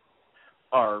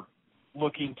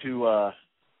looking to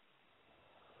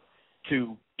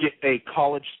get a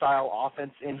college-style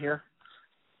offense in here.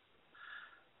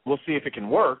 We'll see if it can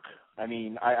work. I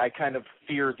mean, I kind of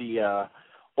fear the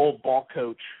old ball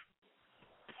coach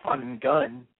fun and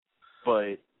gun,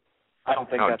 but I don't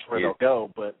think that's where they'll go.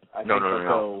 But I think they'll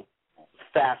go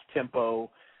fast tempo,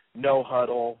 no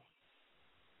huddle,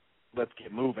 let's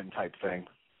get moving type thing.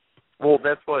 Well,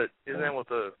 isn't that what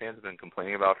the fans have been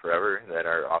complaining about forever, that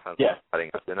our offense was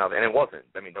cutting edge enough? And it wasn't.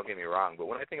 I mean, don't get me wrong, but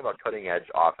when I think about cutting edge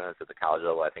offense at the college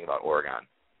level, I think about Oregon.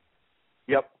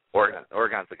 Yep.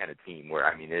 Oregon's the kind of team where,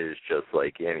 I mean, it is just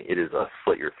like, I mean, it is a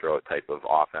slit your throat type of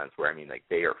offense where, I mean, like,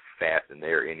 they are fast and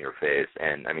they're in your face,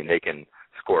 and, I mean, they can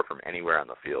score from anywhere on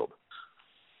the field.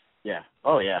 Yeah.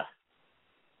 Oh, yeah.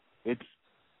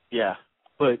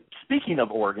 But speaking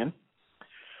of Oregon,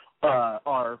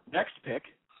 our next pick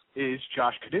is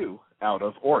Josh Cadeau out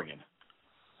of Oregon.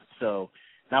 So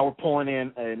now we're pulling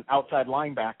in an outside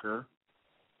linebacker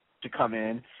to come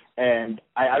in, and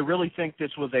I really think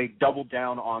this was a double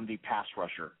down on the pass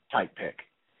rusher type pick.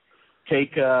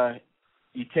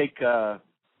 You take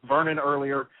Vernon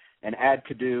earlier and add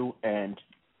Cadeau, and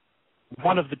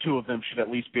one of the two of them should at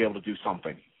least be able to do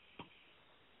something.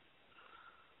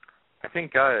 I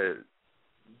think Josh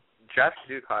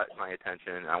Cadeau caught my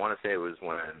attention. I want to say it was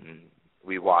when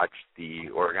we watched the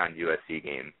Oregon-USC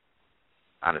game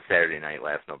on a Saturday night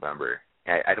last November.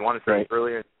 I want to say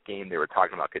earlier in the game they were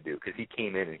talking about Cadeau because he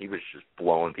came in and he was just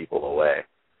blowing people away.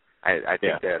 I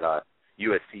think that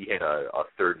USC had a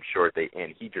third and short,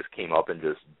 and he just came up and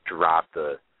just dropped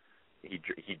the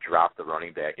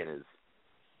running back in his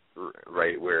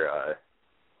right where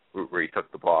he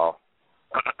took the ball.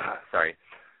 Sorry,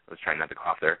 I was trying not to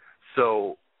cough there.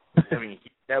 So I mean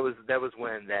that was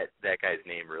when that guy's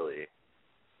name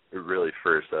really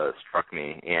first struck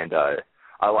me, and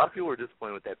a lot of people were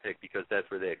disappointed with that pick because that's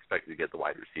where they expected to get the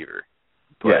wide receiver.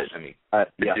 But I mean,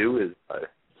 Cadeau is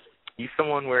he's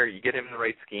someone where you get him in the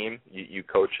right scheme, you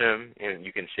coach him, and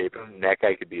you can shape him. And that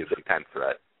guy could be a big time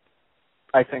threat.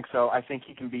 I think so. I think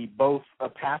he can be both a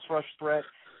pass rush threat,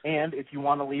 and if you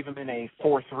want to leave him in a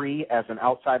 4-3 as an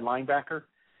outside linebacker,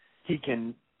 he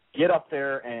can get up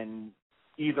there and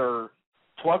either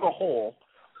plug a hole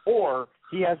or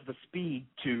he has the speed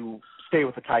to stay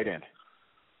with the tight end.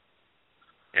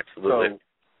 Absolutely. So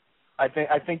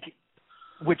I think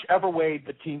whichever way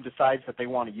the team decides that they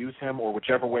want to use him or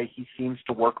whichever way he seems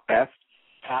to work best,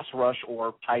 pass rush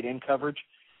or tight end coverage,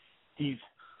 he's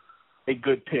a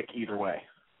good pick either way.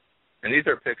 And these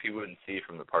are picks you wouldn't see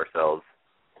from the Parcells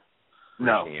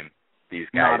team. These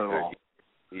guys not at all.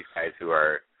 These guys who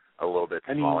are a little bit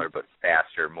smaller but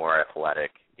faster, more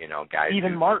athletic, guys.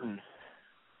 Even Martin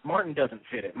doesn't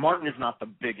fit it. Martin is not the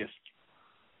biggest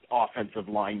offensive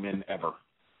lineman ever.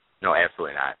 No,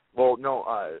 absolutely not. Well, no,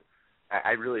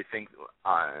 I really think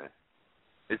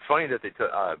it's funny that they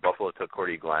took Buffalo took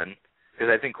Cordy Glenn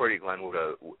because I think Cordy Glenn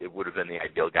would have been the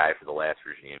ideal guy for the last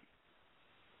regime.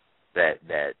 That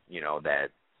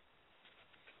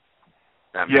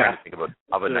I'm trying to think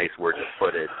of a nice word to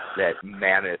put it. That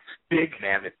mammoth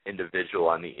individual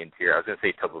on the interior. I was going to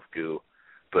say tub of goo,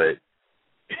 but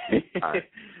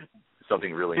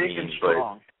something really big mean. And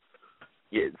strong.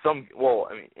 But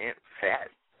fat,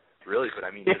 really. But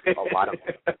I mean, just a lot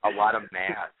of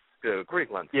mass. Cordy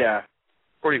Glenn. Yeah.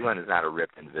 Cordy Glenn is not a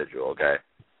ripped individual. Okay.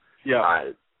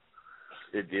 Yeah.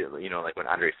 Like when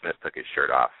Andre Smith took his shirt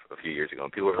off a few years ago,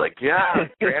 and people were like, "Yeah,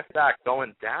 draft stock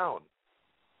going down."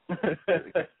 Kind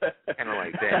of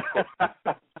like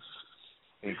that.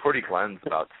 And Cordy Glenn's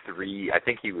about 3. I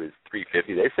think he was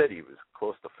 350. They said he was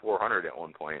close to 400 at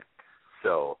one point.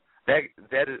 So that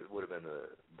would have been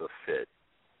the fit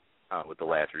with the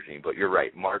last regime. But you're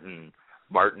right. Martin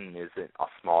isn't a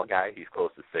small guy. He's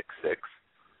close to 6'6",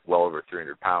 well over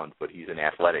 300 pounds. But he's an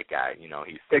athletic guy.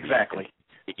 He's exactly.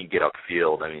 He can get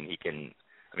upfield.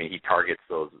 He targets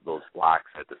those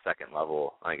blocks at the second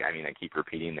level. I keep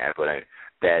repeating that, but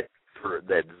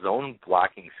that zone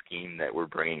blocking scheme that we're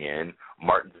bringing in,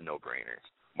 Martin's a no-brainer.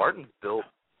 Martin's built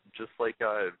just like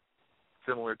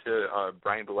similar to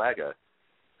Brian Bulaga,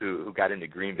 who got into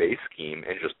Green Bay's scheme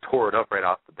and just tore it up right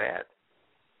off the bat.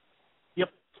 Yep,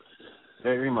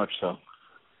 very much so.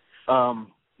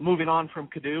 Moving on from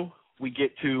Kadu, we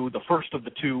get to the first of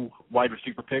the two wide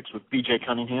receiver picks with B.J.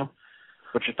 Cunningham.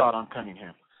 What's your thought on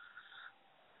Cunningham?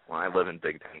 Well, I live in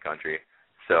Big Ten country,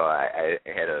 so I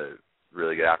had a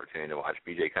really good opportunity to watch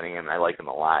B.J. Cunningham, and I liked him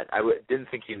a lot. Didn't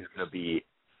think he was going to be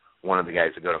one of the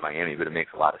guys to go to Miami, but it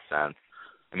makes a lot of sense.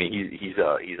 I mean, he's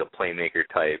a playmaker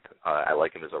type. I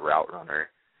like him as a route runner.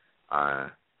 I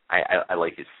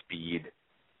like his speed.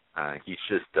 He's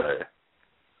just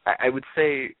I would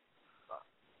say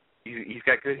he's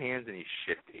got good hands and he's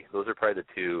shifty. Those are probably the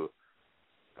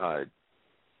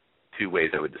two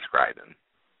ways I would describe him.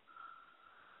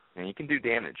 And he can do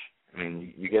damage. I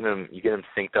mean, you get him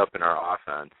synced up in our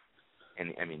offense,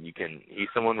 and I mean, he's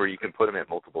someone where you can put him at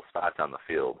multiple spots on the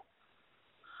field.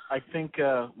 I think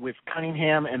with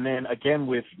Cunningham and then again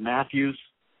with Matthews,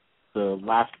 the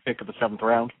last pick of the 7th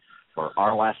round, or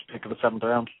our last pick of the 7th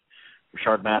round,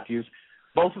 Rashard Matthews,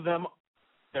 both of them,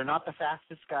 they're not the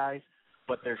fastest guys,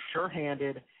 but they're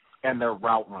sure-handed and they're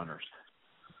route runners.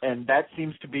 And that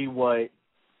seems to be what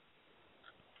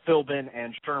Philbin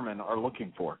and Sherman are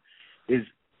looking for, is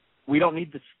we don't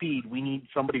need the speed. We need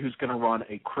somebody who's going to run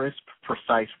a crisp,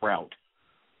 precise route.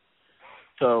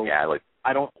 So yeah,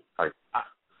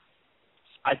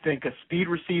 I think a speed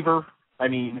receiver, I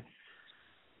mean,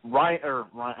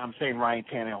 I'm saying Ryan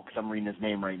Tannehill because I'm reading his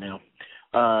name right now.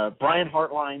 Brian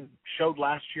Hartline showed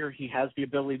last year he has the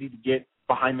ability to get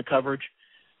behind the coverage.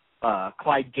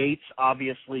 Clyde Gates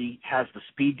obviously has the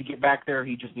speed to get back there.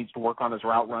 He just needs to work on his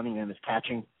route running and his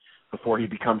catching before he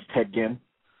becomes Ted Ginn.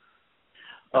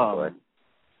 But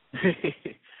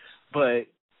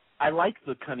I like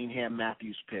the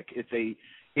Cunningham-Matthews pick.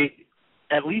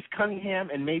 At least Cunningham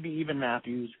and maybe even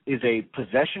Matthews is a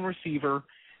possession receiver,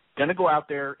 going to go out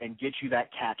there and get you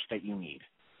that catch that you need.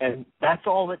 And that's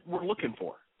all that we're looking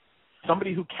for.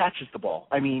 Somebody who catches the ball.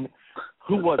 I mean,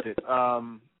 who was it?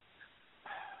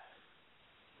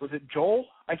 Was it Joel?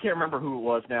 I can't remember who it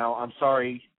was now. I'm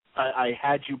sorry. I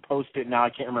had you post it. Now I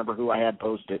can't remember who I had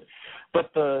posted.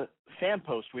 But the fan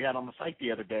post we had on the site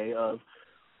the other day of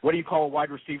what do you call a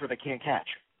wide receiver that can't catch?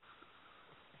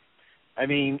 I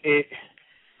mean,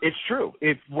 it's true.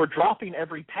 If we're dropping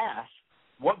every pass,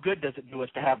 what good does it do us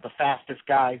to have the fastest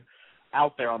guy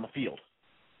out there on the field?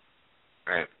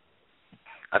 Right.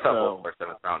 I thought both our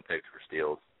 7th round picks were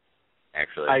steals,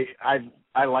 actually.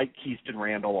 I like Keaston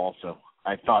Randall also.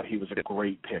 I thought he was a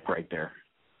great pick right there.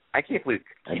 I can't believe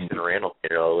Keaston Randall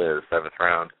made it all the way to the 7th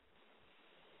round.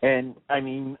 And, I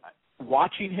mean,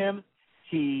 watching him,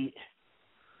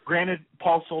 granted,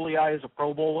 Paul Soliai is a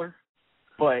Pro Bowler,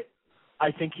 but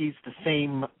I think he's the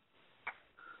same.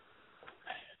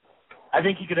 I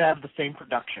think he could have the same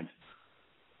production.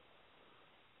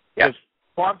 Yeah. Just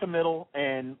clog the middle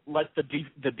and let the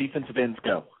defensive ends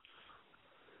go.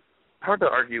 Hard to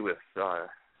argue with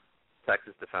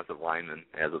Texas defensive linemen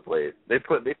as of late. They've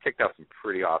picked up some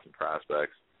pretty awesome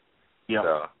prospects. Yeah.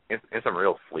 So, and some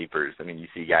real sleepers. I mean, you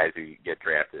see guys who get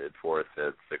drafted 4th,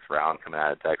 5th, 6th round coming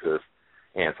out of Texas,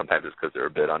 and sometimes it's because they're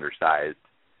a bit undersized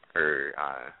or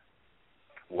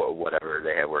whatever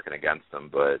they have working against them.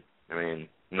 But, I mean,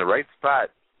 in the right spot,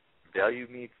 value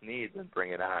meets needs and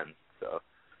bring it on. So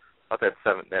I thought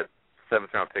that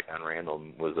 7th round pick on Randall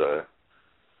was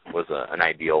an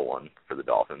ideal one for the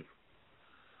Dolphins.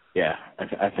 Yeah,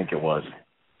 I think it was.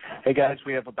 Hey, guys,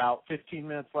 we have about 15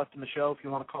 minutes left in the show. If you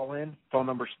want to call in, phone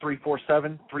number is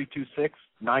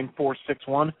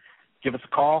 347-326-9461. Give us a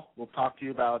call. We'll talk to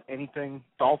you about anything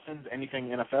Dolphins, anything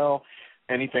NFL,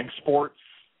 anything sports,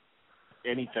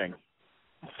 anything.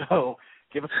 So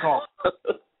give us a call.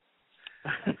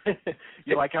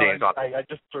 You like how I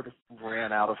just sort of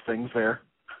ran out of things there?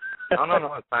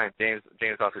 No, it's fine. James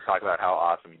wants to talk about how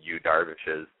awesome Yu Darvish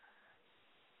is.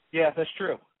 Yeah, that's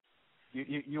true.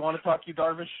 You want to talk Yu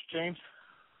Darvish, James?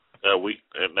 No,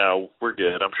 we're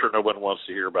good. I'm sure no one wants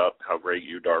to hear about how great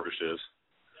Yu Darvish is.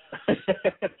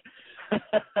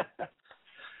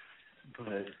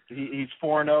 But he's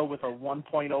 4-0 with a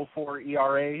 1.04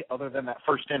 ERA other than that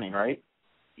first inning, right?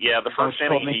 Yeah, the first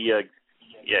inning he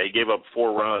gave up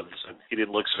 4 runs. And he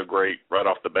didn't look so great right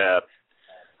off the bat.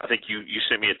 I think you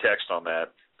sent me a text on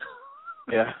that.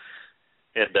 Yeah.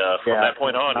 And from that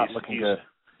point on, he's looking good.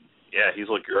 Yeah, he's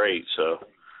looked great. So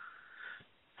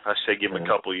I say give him a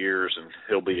couple years, and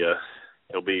he'll be a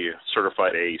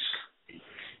certified ace.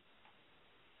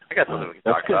 I got something we can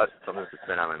talk about. Something that's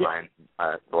been on my mind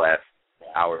the last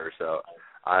hour or so.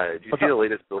 Did you see the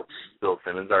latest Bill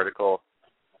Simmons article?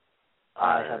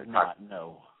 I have not.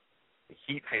 No.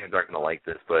 Heat fans aren't going to like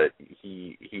this, but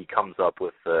he comes up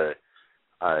with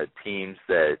teams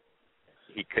that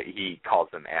he calls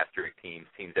them asterisk teams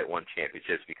that won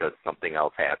championships because something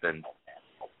else happened.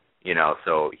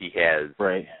 So he has.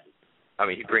 Right. I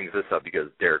mean, he brings this up because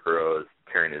Derrick Rose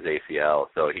tearing his ACL,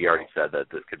 so he already said that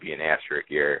this could be an asterisk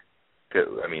year.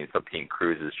 I mean, some team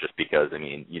cruises just because,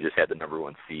 you just had the number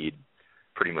one seed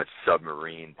pretty much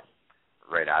submarined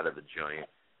right out of the joint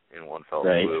in one fell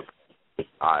swoop.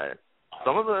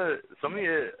 Some of the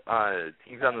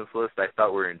teams on this list I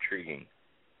thought were intriguing.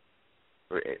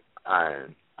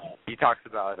 He talks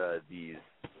about the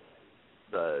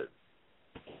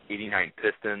 '89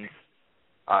 Pistons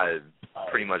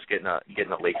pretty much getting a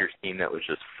Lakers team that was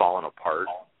just falling apart.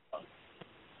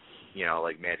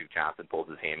 Like Magic Johnson pulled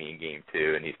his hammy in Game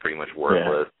 2, and he's pretty much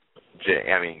worthless.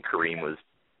 Yeah. Kareem was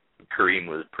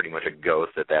pretty much a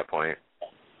ghost at that point.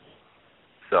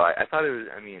 So I thought it was.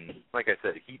 Like I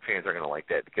said, Heat fans are going to like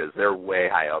that because they're way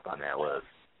high up on that list.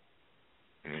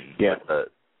 The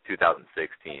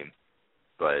 2006 team,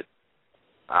 but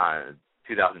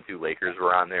 2002 Lakers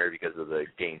were on there because of the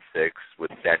Game 6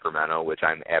 with Sacramento, which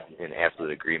I'm in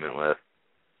absolute agreement with.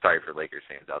 Sorry for Lakers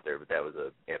fans out there, but that was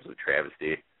an absolute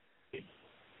travesty.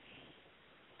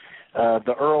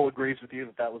 The Earl agrees with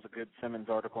you that was a good Simmons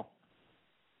article.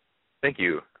 Thank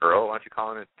you, Earl. Why don't you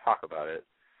call in and talk about it?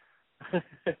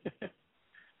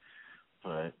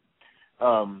 But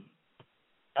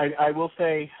I will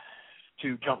say,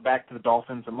 to jump back to the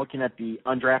Dolphins, I'm looking at the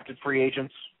undrafted free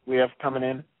agents we have coming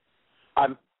in. I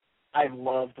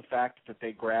love the fact that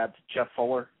they grabbed Jeff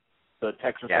Fuller, the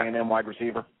Texas A&M wide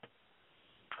receiver.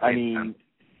 Even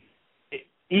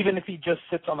if he just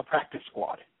sits on the practice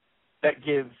squad, that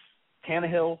gives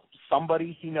Tannehill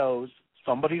somebody he knows,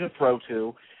 somebody to throw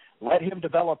to. Let him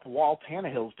develop while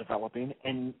Tannehill's developing,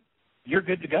 and you're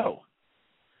good to go.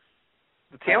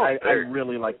 The talent I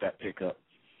really like that pickup.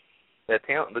 The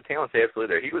talent's absolutely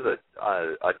there. He was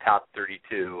a top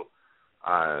 32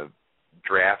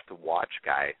 draft watch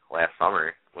guy last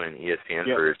summer when ESPN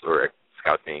or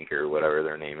Scout Inc. or whatever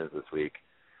their name is this week,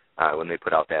 when they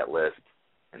put out that list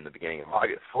in the beginning of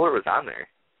August. Fuller was on there.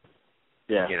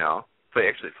 Yeah. But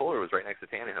actually Fuller was right next to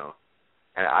Tannehill.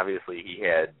 And obviously he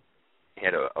had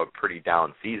a pretty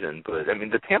down season, but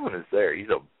the talent is there. He's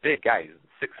a big guy.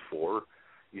 He's 6'4".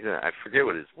 I forget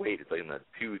what his weight is, like in the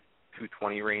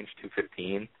 220 range,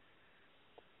 215.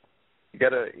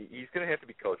 He's gonna have to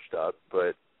be coached up,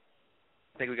 but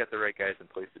I think we got the right guys in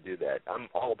place to do that. I'm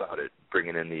all about it,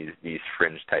 bringing in these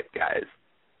fringe type guys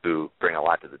who bring a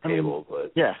lot to the table,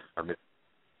 but are missing.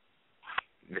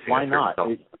 Why not?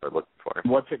 They're looking for.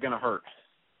 What's it gonna hurt?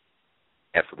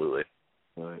 Absolutely.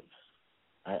 But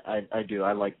I do.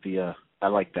 I like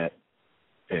that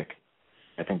pick.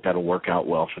 I think that'll work out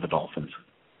well for the Dolphins.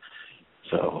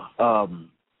 So,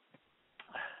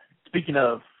 speaking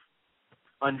of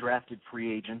undrafted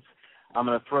free agents, I'm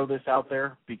going to throw this out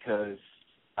there because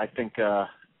I think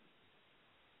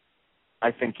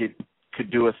it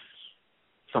could do us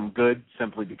some good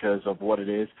simply because of what it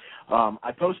is.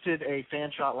 I posted a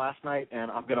fan shot last night,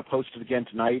 and I'm going to post it again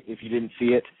tonight if you didn't see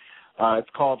it. It's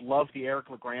called Love the Eric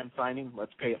LeGrand Signing.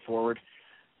 Let's pay it forward.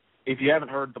 If you haven't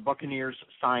heard, the Buccaneers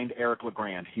signed Eric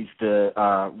LeGrand. He's the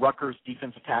Rutgers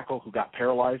defensive tackle who got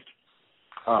paralyzed.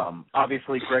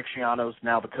 Obviously, Greg Schiano's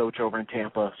now the coach over in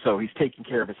Tampa, so he's taking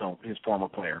care of his former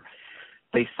player.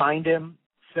 They signed him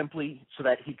simply so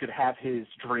that he could have his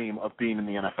dream of being in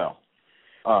the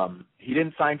NFL. He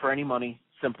didn't sign for any money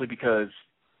simply because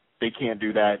they can't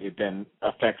do that. It then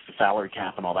affects the salary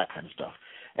cap and all that kind of stuff.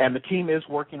 And the team is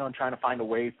working on trying to find a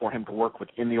way for him to work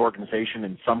within the organization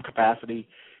in some capacity.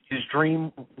 His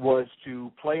dream was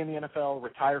to play in the NFL,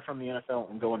 retire from the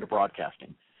NFL, and go into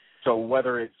broadcasting. So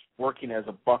whether it's working as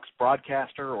a Bucs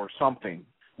broadcaster or something,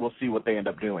 we'll see what they end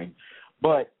up doing.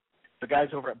 But the guys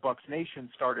over at Bucs Nation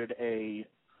started a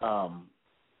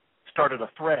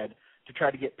thread to try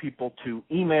to get people to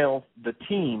email the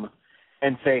team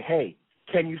and say, hey,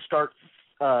 can you start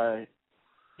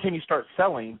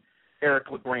selling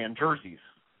Eric LeGrand jerseys?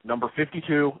 Number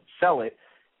 52, sell it,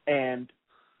 and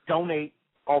donate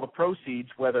all the proceeds,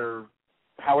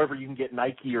 however you can get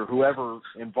Nike or whoever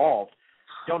involved,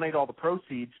 donate all the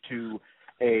proceeds to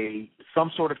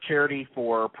some sort of charity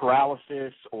for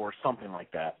paralysis or something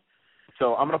like that.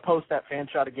 So I'm going to post that fan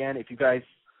shot again. If you guys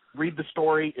read the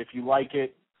story, if you like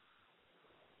it,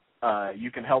 you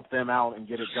can help them out and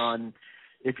get it done.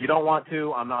 If you don't want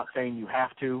to, I'm not saying you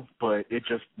have to, but it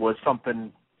just was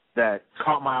something that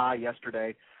caught my eye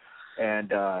yesterday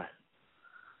and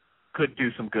could do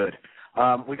some good.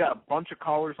 We got a bunch of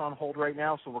callers on hold right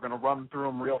now, so we're going to run through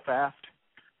them real fast.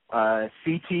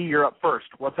 CT, you're up first.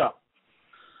 What's up?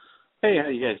 Hey, how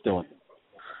you guys doing?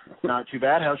 Not too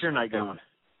bad. How's your night going?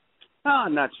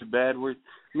 Not too bad.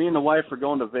 Me and the wife are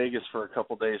going to Vegas for a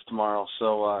couple days tomorrow,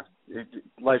 so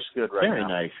life's good right Very now.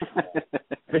 Nice.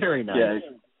 Very nice.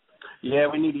 Yeah,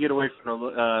 we need to get away from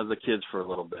the kids for a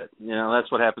little bit. You know,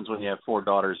 that's what happens when you have 4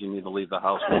 daughters. You need to leave the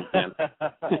house when you can.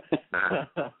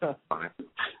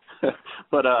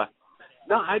 But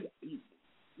no,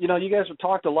 you guys have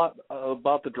talked a lot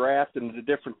about the draft and the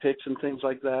different picks and things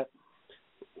like that.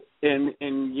 And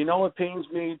it pains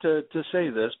me to say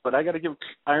this, but I got to give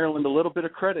Ireland a little bit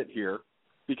of credit here,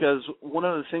 because one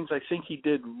of the things I think he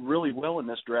did really well in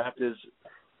this draft is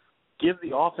give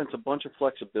the offense a bunch of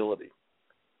flexibility.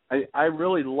 I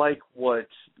really like what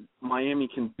Miami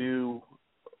can do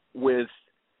with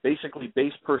basically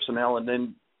base personnel and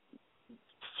then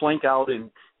flank out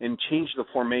and change the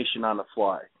formation on the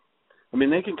fly. I mean,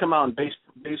 they can come out in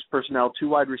base personnel, 2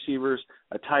 wide receivers,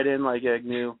 a tight end like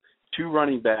Agnew, 2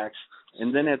 running backs,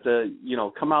 and then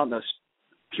come out in a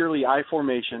purely I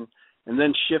formation, and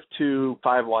then shift to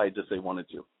 5 wides if they wanted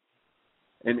to.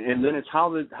 And then it's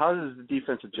how does the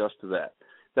defense adjust to that?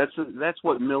 That's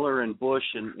what Miller and Bush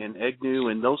and Agnew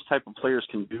and those type of players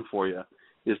can do for you,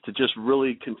 is to just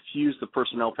really confuse the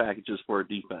personnel packages for a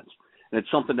defense. And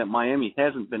it's something that Miami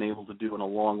hasn't been able to do in a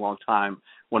long, long time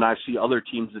when I see other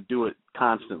teams that do it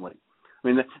constantly. I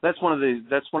mean, that's one of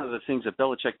the things that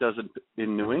Belichick does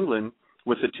in New England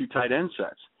with the 2 tight end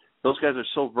sets. Those guys are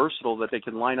so versatile that they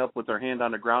can line up with their hand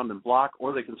on the ground and block,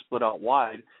 or they can split out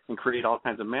wide and create all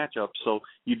kinds of matchups, so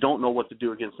you don't know what to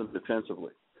do against them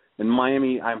defensively. And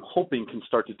Miami, I'm hoping, can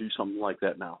start to do something like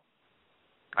that now.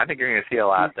 I think you're going to see a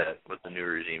lot of that with the new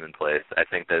regime in place. I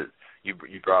think that you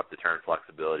brought up the term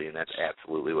flexibility, and that's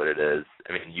absolutely what it is.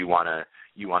 I mean, you want to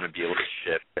be able to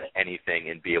shift anything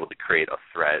and be able to create a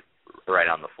threat right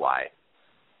on the fly.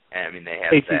 And I mean, they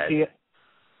have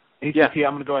ACT,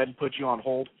 I'm going to go ahead and put you on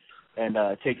hold and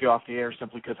take you off the air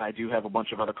simply because I do have a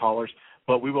bunch of other callers.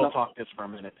 But we will talk this for a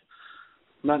minute.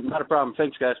 Not a problem.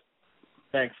 Thanks, guys.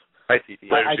 Thanks. Bye,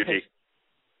 CT.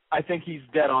 I think he's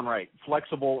dead on right.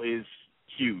 Flexible is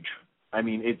huge. I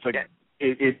mean, it's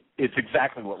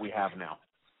exactly what we have now.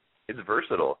 It's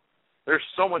versatile. There's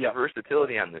so much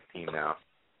versatility on this team now.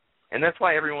 And that's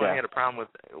why everyone had a problem with,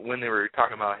 when they were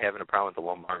talking about having a problem with the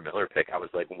Lamar Miller pick, I was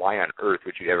like, why on earth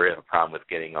would you ever have a problem with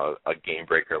getting a game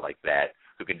breaker like that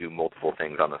who can do multiple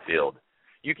things on the field?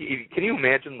 Can you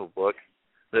imagine the looks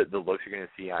you're going to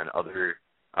see on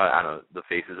the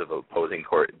faces of opposing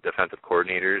defensive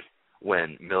coordinators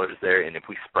when Miller's there, and if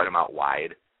we spread them out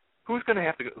wide, who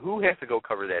has to go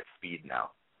cover that speed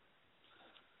now?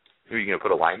 Are you going to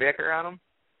put a linebacker on him?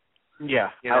 Yeah,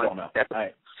 I don't know. That's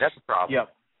a problem.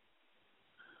 Yep.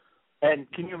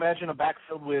 And can you imagine a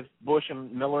backfield with Bush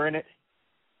and Miller in it?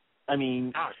 I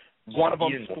mean, one of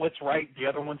them splits right, the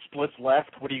other one splits left.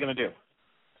 What are you going to do?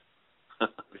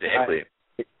 Exactly.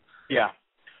 Yeah.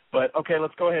 But, okay,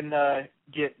 let's go ahead and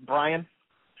get Brian.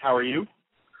 How are you?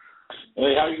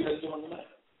 Hey, how are you guys doing tonight?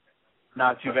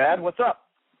 Not too bad. What's up?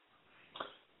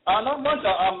 Not much.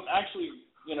 I'm actually,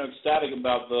 ecstatic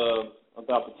about the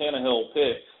Tannehill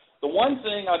pick. The one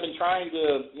thing I've been trying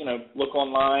to, look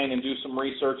online and do some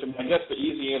research, and I guess the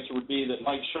easy answer would be that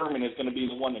Mike Sherman is going to be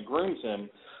the one that grooms him.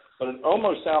 But it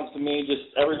almost sounds to me,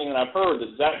 just everything that I've heard,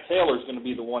 that Zach Taylor is going to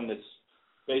be the one that's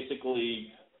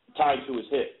basically tied to his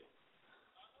hip.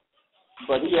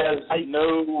 But he has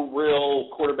no real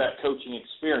quarterback coaching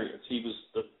experience. He was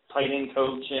the tight end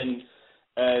coach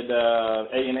at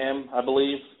A&M, I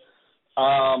believe.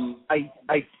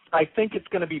 I think it's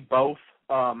going to be both.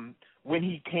 When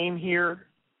he came here,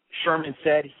 Sherman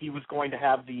said he was going to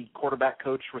have the quarterback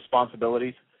coach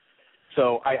responsibilities.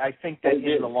 So I think that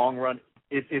in the long run,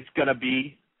 it's going to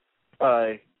be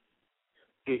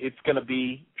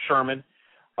Sherman.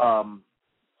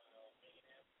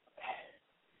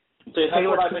 See, that's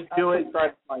what I've been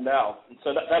trying to find out. And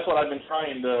so that's what I've been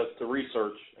trying to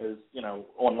research is,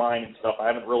 online and stuff. I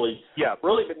haven't really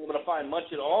been able to find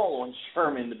much at all on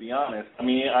Sherman, to be honest. I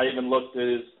mean, I even looked at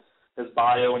his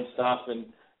bio and stuff, and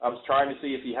I was trying to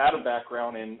see if he had a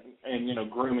background in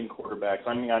grooming quarterbacks.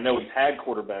 I mean, I know he's had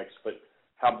quarterbacks, but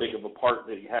how big of a part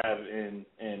did he have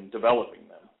in developing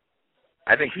them?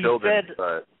 I think Philbin's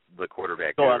the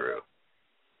quarterback guru.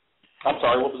 I'm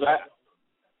sorry, what was that?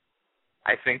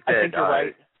 I think you're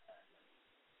right.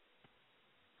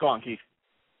 Go on, Keith.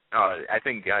 I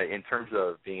think in terms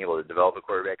of being able to develop a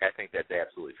quarterback, I think that's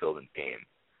absolutely Philbin's game.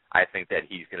 I think that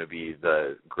he's going to be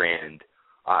the grand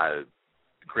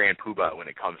poobah when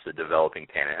it comes to developing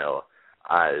Tannehill.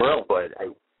 But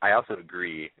I also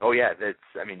agree. Oh yeah,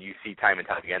 you see time and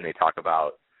time again they talk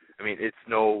about. I mean, it's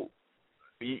no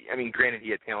granted, he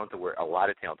had a lot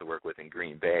of talent to work with in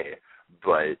Green Bay,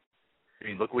 but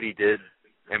look what he did.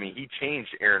 He changed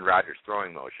Aaron Rodgers'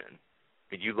 throwing motion.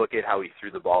 You look at how he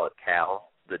threw the ball at Cal,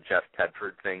 the Jeff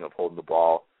Tedford thing of holding the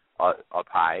ball up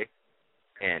high,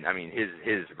 and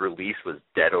his release was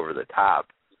dead over the top.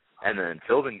 And then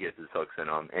Philbin gets his hooks in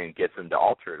him and gets him to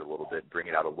alter it a little bit, bring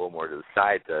it out a little more to the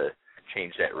side to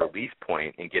change that release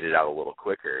point and get it out a little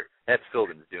quicker. That's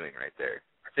Philbin's doing right there.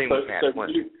 Same with Matt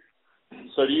Flynn.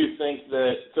 So do you think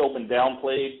that Philbin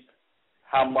downplayed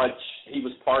how much he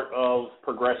was part of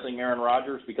progressing Aaron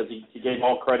Rodgers? Because he gave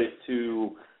all credit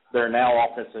to their now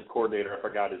offensive coordinator, I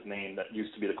forgot his name, that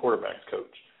used to be the quarterback's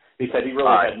coach. He said he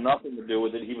really had nothing to do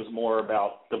with it. He was more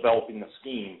about developing the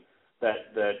scheme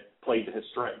that played to his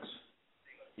strengths.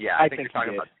 Yeah, I think you're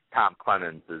talking about Tom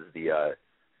Clemens is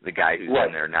the guy who's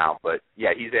in there now. But,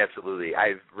 yeah, he's absolutely –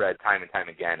 I've read time and time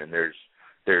again, and there's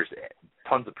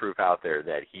tons of proof out there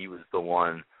that he was the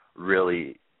one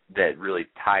that really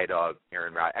tied up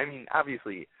Aaron Rodgers.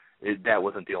 Obviously, that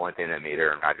wasn't the only thing that made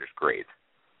Aaron Rodgers great.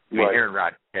 Aaron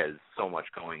Rodgers has so much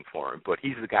going for him, but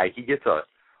he's the guy. He gets a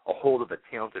hold of a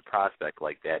talented prospect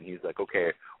like that, and he's like,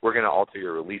 okay, we're going to alter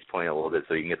your release point a little bit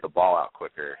so you can get the ball out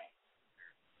quicker.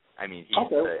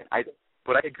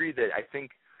 But I agree that I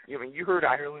think, you heard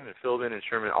Ireland and Philbin and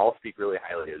Sherman all speak really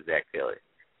highly of Zach Taylor.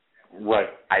 Right.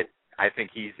 I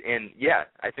think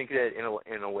I think that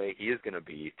in a way he is going to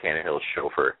be Tannehill's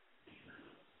chauffeur.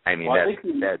 I think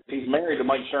he's married to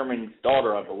Mike Sherman's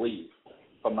daughter, I believe,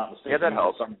 if I'm not mistaken. Yeah, that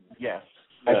helps. Yes.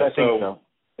 I think so.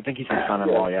 I think he's his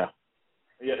son-in-law, yeah.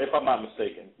 Yeah, if I'm not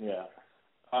mistaken, yeah.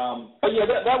 But yeah,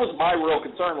 that was my real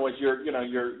concern was you're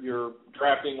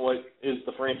drafting what is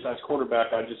the franchise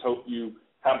quarterback. I just hope you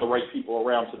have the right people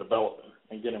around to develop him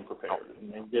and get him prepared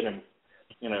and get him,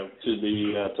 to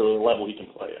the level he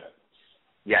can play at.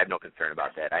 Yeah, I have no concern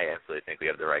about that. I absolutely think we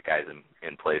have the right guys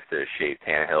in place to shape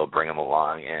Tannehill, bring him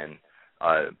along, and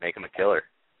make him a killer.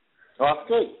 Oh, that's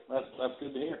good. That's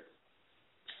good to hear.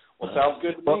 Well, sounds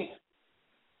good to me.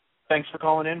 Thanks for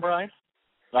calling in, Brian.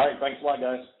 All right, thanks a lot,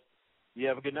 guys. You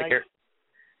have a good night. Take care.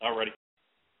 All righty.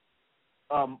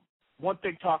 One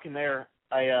thing talking there,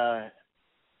 I'm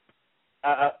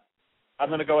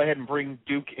going to go ahead and bring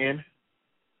Duke in.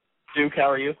 Duke, how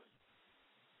are you?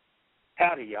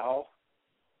 Howdy, y'all.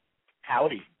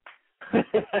 Howdy.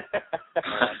 But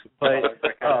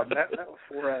that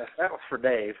was for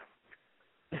Dave.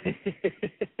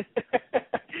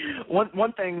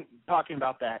 One thing talking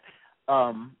about that,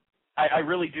 I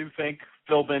really do think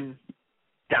Philbin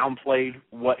downplayed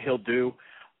what he'll do.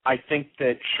 I think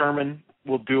that Sherman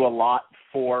will do a lot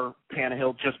for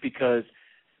Tannehill just because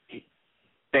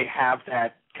they have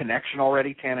that connection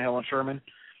already, Tannehill and Sherman,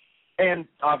 and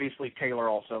obviously Taylor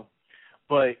also.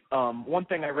 But one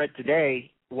thing I read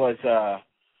today was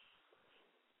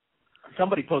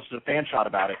somebody posted a fan shot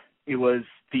about it. It was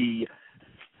the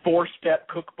 4-step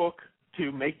cookbook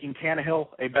to making Tannehill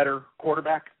a better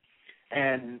quarterback.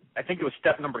 And I think it was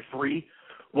step number 3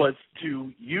 was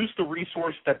to use the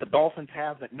resource that the Dolphins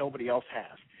have that nobody else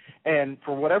has. And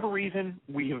for whatever reason,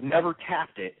 we have never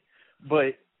tapped it,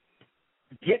 but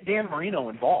get Dan Marino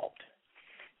involved.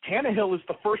 Tannehill is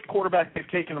the first quarterback they've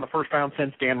taken in the first round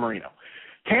since Dan Marino.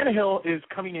 Tannehill is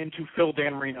coming in to fill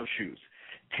Dan Marino's shoes.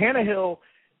 Tannehill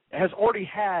has already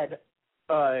had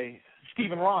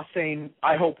Stephen Ross saying,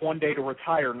 I hope one day to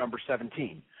retire number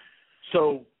 17.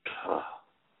 So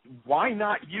why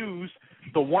not use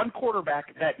the one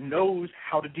quarterback that knows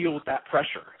how to deal with that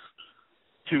pressure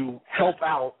to help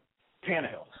out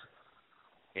Tannehill?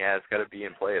 Yeah, it's got to be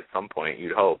in play at some point,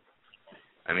 you'd hope.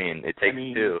 It takes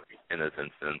two in this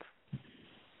instance.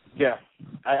 Yeah,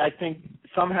 I think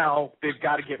somehow they've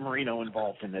got to get Marino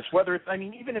involved in this. Whether it's,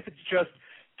 even if it's just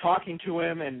talking to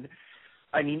him and,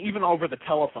 even over the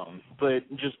telephone, but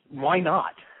just why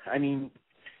not?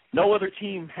 No other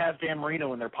team has Dan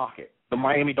Marino in their pocket. The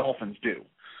Miami Dolphins do.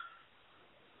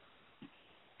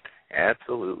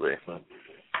 Absolutely.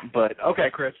 But okay,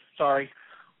 Chris, sorry.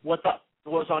 What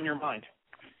was on your mind?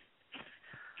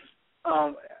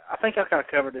 I think I kind of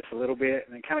covered this a little bit,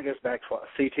 and it kind of goes back to what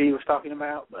CT was talking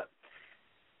about. But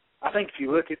I think if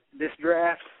you look at this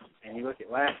draft and you look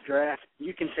at last draft,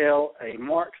 you can tell a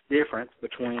marked difference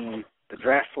between the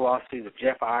draft philosophies of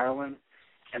Jeff Ireland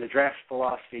and the draft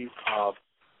philosophies of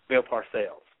Bill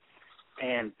Parcells.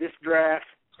 And this draft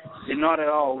did not at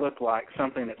all look like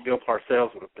something that Bill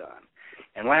Parcells would have done.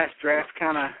 And last draft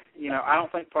kind of, I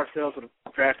don't think Parcells would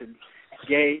have drafted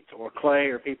Gates or Clay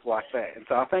or people like that. And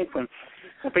so I think when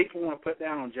people want to put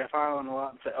down on Jeff Ireland a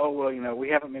lot and say, oh, well, we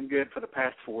haven't been good for the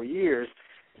past 4 years,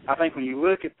 I think when you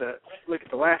look at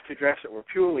the last 2 drafts that were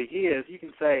purely his, you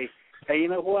can say, hey, you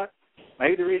know what?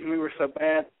 maybe the reason we were so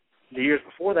bad the years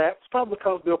before that was probably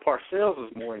because Bill Parcells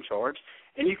was more in charge,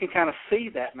 and you can kind of see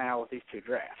that now with these two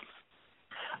drafts.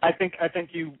 I think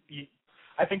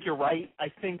you're right. I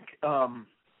think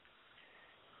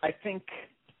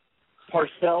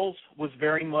Parcells was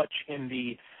very much in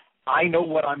the I know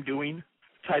what I'm doing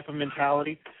type of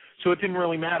mentality, so it didn't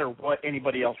really matter what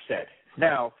anybody else said.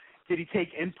 Now, did he take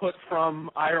input from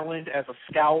Ireland as a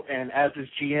scout and as his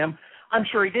GM? I'm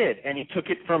sure he did, and he took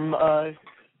it from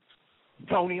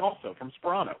Tony also, from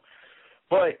Sperano.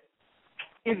 But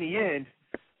in the end,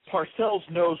 Parcells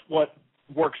knows what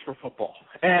works for football.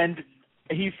 And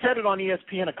he said it on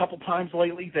ESPN a couple times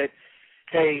lately that,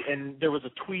 hey, and there was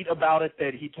a tweet about it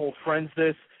that he told friends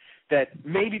this, that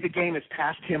maybe the game has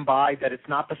passed him by, that it's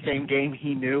not the same game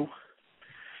he knew.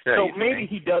 Yeah, so maybe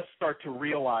he does start to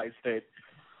realize that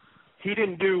he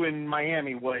didn't do in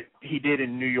Miami what he did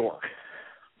in New York.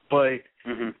 But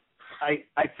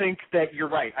I think that you're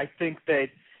right. I think that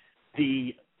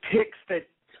the picks that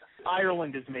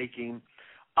Ireland is making,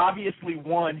 obviously,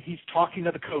 one, he's talking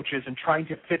to the coaches and trying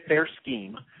to fit their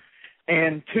scheme.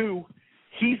 And two,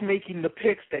 he's making the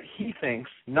picks that he thinks,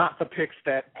 not the picks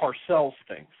that Parcells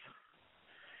thinks.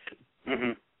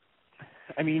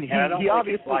 I mean, he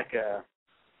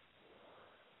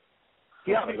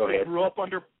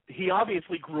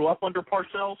obviously grew up under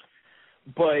Parcells,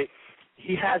 but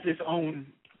he has his own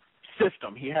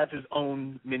system. He has his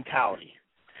own mentality,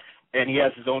 and he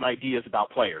has his own ideas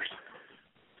about players.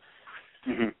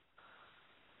 And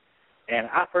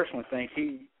I personally think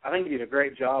he did a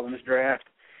great job in this draft.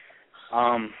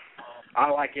 I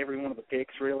like every one of the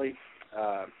picks, really.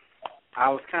 I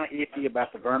was kind of iffy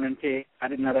about the Vernon pick. I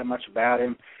didn't know that much about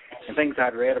him, and things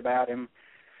I'd read about him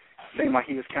seemed like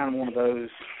he was kind of one of those,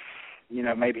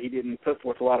 maybe he didn't put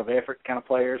forth a lot of effort kind of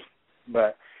players.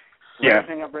 But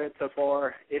everything I've read so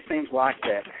far, it seems like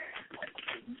that.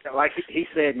 Like he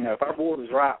said, if our board was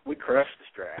right, we'd crush this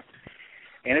draft.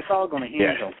 And it's all going to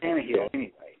hinge on Tannehill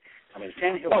anyway. I mean,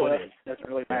 Tannehill doesn't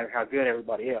really matter how good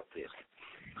everybody else is.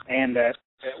 And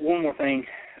one more thing,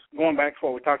 going back to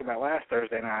what we talked about last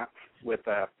Thursday night with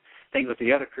things with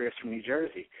the other Chris from New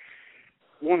Jersey,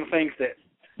 one of the things that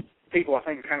people I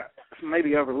think are kind of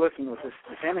maybe overlooking with this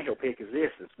the Tannehill pick is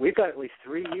we've got at least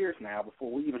 3 years now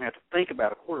before we even have to think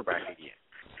about a quarterback again.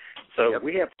 So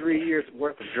we have 3 years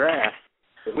worth of draft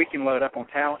that we can load up on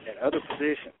talent at other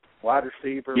positions, wide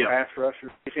receiver, pass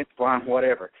rusher, defensive line,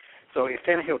 whatever. So if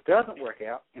Tannehill doesn't work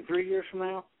out in 3 years from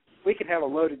now, we could have a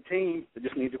loaded team that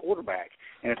just needs a quarterback.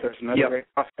 And if there's another great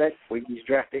prospect, we can use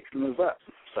draft picks to move up.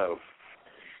 So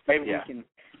maybe we can.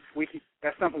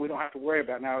 That's something we don't have to worry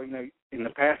about now. In the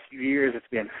past few years, it's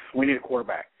been we need a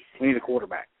quarterback. We need a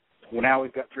quarterback. Well, now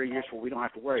we've got 3 years where we don't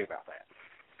have to worry about that.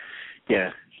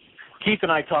 Yeah. Keith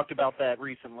and I talked about that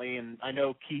recently, and I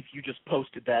know, Keith, you just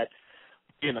posted that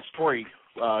in a story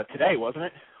today, wasn't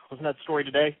it? Wasn't that story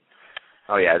today?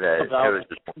 Oh, yeah. About it was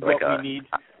just like what we need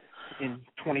in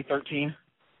 2013.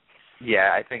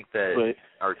 Yeah, I think that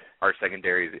our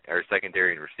secondary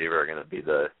and receiver are going to be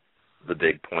the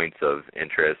big points of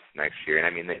interest next year. And I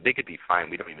mean, they could be fine.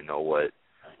 We don't even know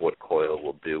what Coyle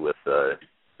will do with the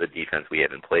defense we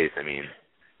have in place. I mean,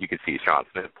 you could see Sean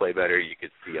Smith play better. You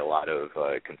could see a lot of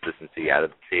consistency out of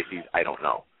the safeties. I don't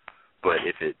know, but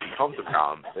if it becomes a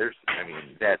problem,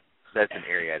 that's an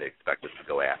area I'd expect us to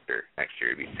go after next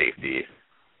year. To be safety,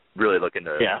 really looking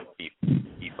to keep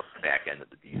up the back end of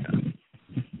the defense.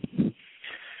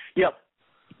 Yep,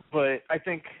 but I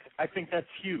think that's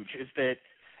huge. Is that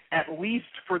at least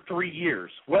for 3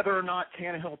 years, whether or not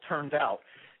Tannehill turns out,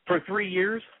 for 3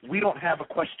 years we don't have a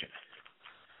question.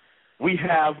 We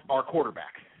have our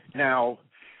quarterback. Now,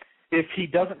 if he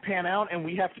doesn't pan out and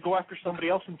we have to go after somebody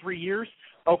else in 3 years,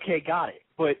 okay, got it.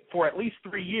 But for at least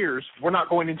 3 years, we're not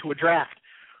going into a draft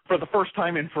for the first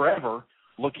time in forever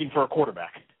looking for a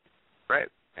quarterback. Right,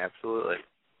 absolutely.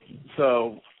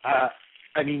 So,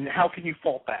 I mean, how can you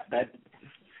fault that?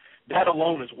 That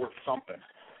alone is worth something.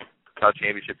 That's how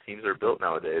championship teams are built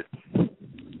nowadays.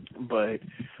 But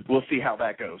we'll see how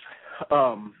that goes.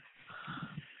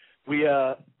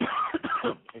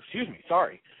 Excuse me,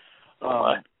 sorry.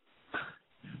 I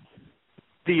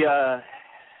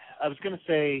was going to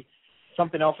say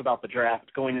something else about the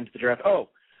draft, going into the draft. Oh,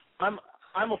 I'm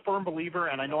a firm believer,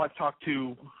 and I know I've talked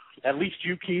to at least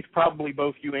you, Keith, probably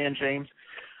both you and James,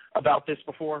 about this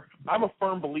before. I'm a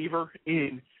firm believer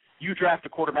in you draft a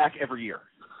quarterback every year.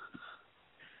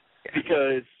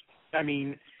 Because, I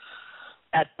mean,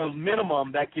 at the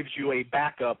minimum, that gives you a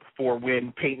backup for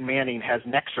when Peyton Manning has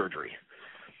neck surgery.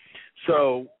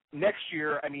 So next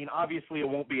year, I mean, obviously it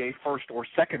won't be a first or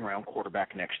second round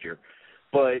quarterback next year,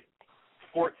 but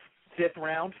fourth, fifth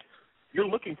round, you're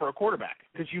looking for a quarterback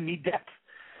because you need depth.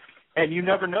 And you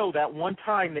never know that one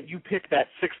time that you pick that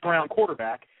 6th-round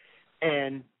quarterback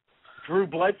and Drew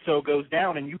Bledsoe goes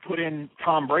down and you put in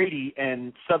Tom Brady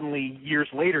and suddenly years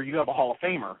later you have a Hall of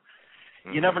Famer.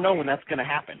 You never know when that's going to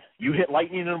happen. You hit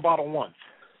lightning in a bottle once.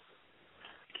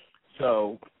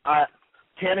 So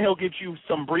Tannehill gives you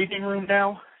some breathing room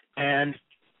now, and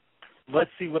let's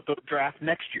see what the draft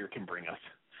next year can bring us.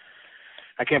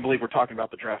 I can't believe we're talking about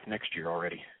the draft next year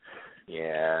already.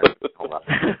 Yeah. Hold on.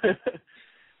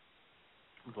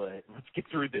 But let's get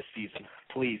through this season,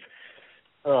 please.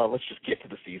 Let's just get to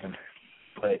the season.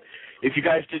 But if you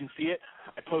guys didn't see it,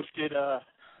 I posted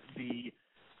the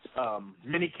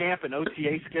mini camp and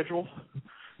OTA schedule.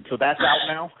 So that's out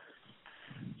now.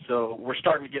 So we're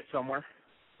starting to get somewhere.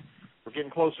 We're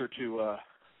getting closer to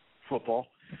football.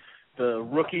 The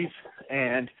rookies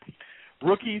and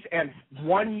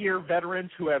 1-year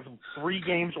veterans who have 3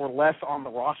 games or less on the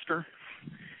roster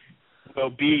will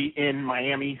be in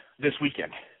Miami this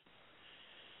weekend.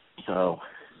 So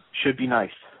should be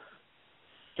nice.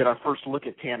 Get our first look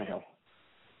at Tannehill.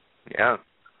 Yeah.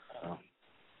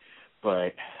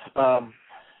 But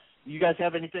you guys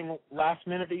have anything last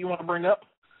minute that you want to bring up?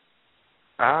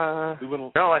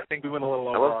 No, I think we went a little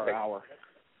over our hour.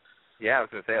 Yeah, I was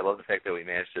going to say, I love the fact that we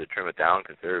managed to trim it down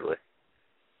considerably.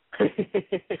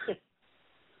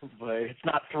 But it's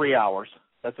not 3 hours.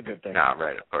 That's a good thing. No,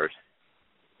 right, of course.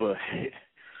 But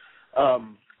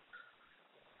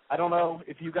I don't know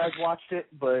if you guys watched it,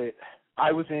 but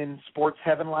I was in sports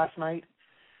heaven last night.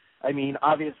 I mean,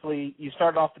 obviously, you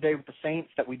started off the day with the Saints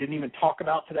that we didn't even talk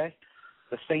about today.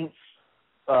 The Saints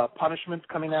punishments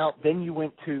coming out. Then you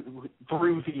went through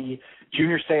the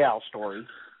Junior Seau story,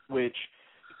 which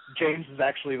James is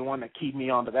actually the one that keyed me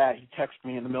onto that. He texted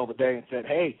me in the middle of the day and said,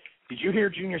 "Hey, did you hear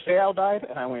Junior Seau died?"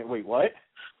 And I went, "Wait, what?"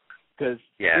 Because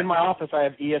in my office I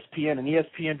have ESPN, and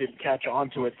ESPN didn't catch on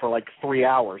to it for like 3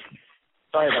 hours.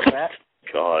 Sorry about that.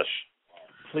 Gosh.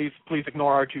 Please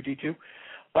ignore R2D2.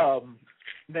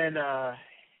 Then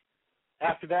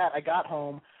after that, I got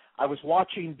home. I was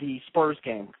watching the Spurs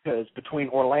game because between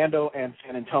Orlando and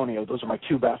San Antonio, those are my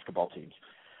 2 basketball teams.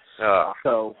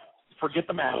 So forget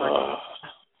the Mavericks.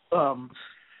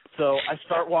 So I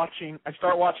start watching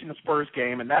the Spurs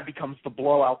game, and that becomes the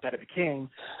blowout that it became.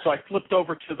 So I flipped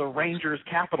over to the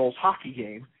Rangers-Capitals hockey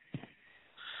game.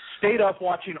 Stayed up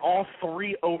watching all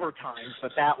 3 overtimes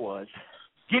that was.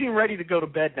 Getting ready to go to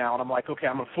bed now, and I'm like, okay,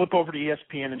 I'm going to flip over to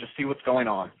ESPN and just see what's going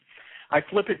on. I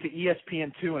flip it to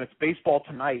ESPN2, and it's Baseball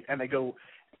Tonight, and they go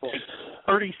like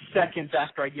 30 seconds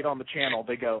after I get on the channel,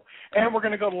 they go, and we're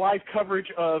going to go to live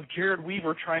coverage of Jared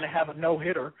Weaver trying to have a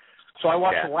no-hitter. So I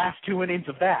watched the last 2 innings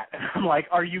of that, and I'm like,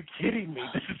 are you kidding me?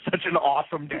 This is such an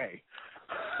awesome day.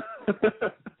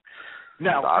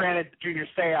 Now, granted, the Junior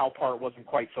Seau part wasn't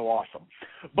quite so awesome.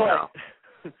 But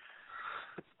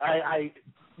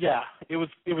it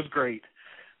was great.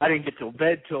 I didn't get to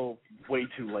bed till way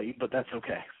too late, but that's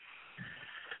okay.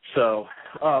 So,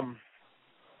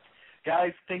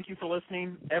 guys, thank you for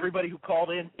listening. Everybody who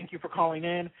called in, thank you for calling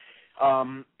in.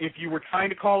 If you were trying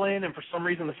to call in and for some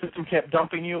reason the system kept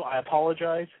dumping you, I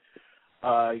apologize.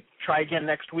 Try again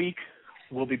next week.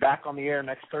 We'll be back on the air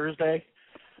next Thursday.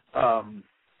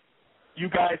 You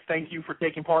guys, thank you for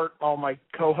taking part. All my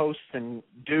co-hosts and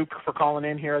Duke for calling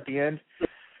in here at the end.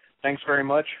 Thanks very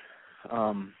much.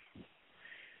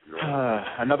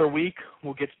 Another week.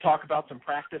 We'll get to talk about some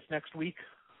practice next week,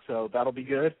 so that'll be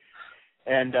good.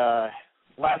 And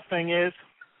last thing is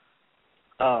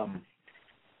a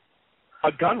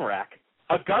gun rack.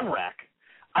 A gun rack.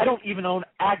 I don't even own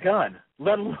a gun,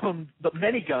 let alone the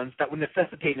many guns that would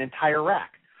necessitate an entire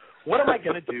rack. What am I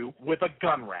going to do with a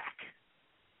gun rack?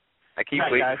 I keep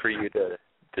waiting for you to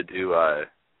do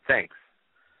thanks.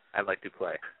 I'd like to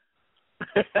play.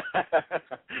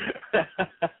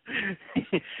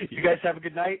 You guys have a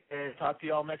good night, and talk to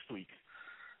you all next week.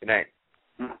 Good night.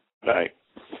 Night.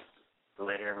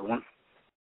 Later, everyone.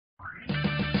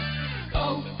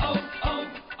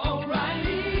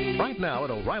 O'Reilly. Right now at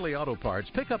O'Reilly Auto Parts,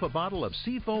 pick up a bottle of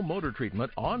Seafoam Motor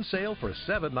Treatment on sale for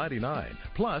 $7.99.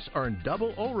 Plus, earn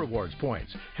double O Rewards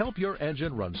points. Help your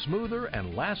engine run smoother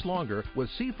and last longer with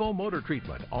Seafoam Motor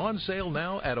Treatment on sale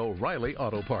now at O'Reilly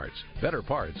Auto Parts. Better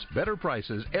parts, better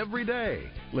prices every day.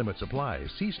 Limit supplies.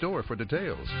 See store for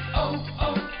details.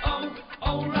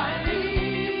 O'Reilly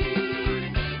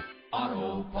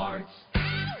Auto Parts.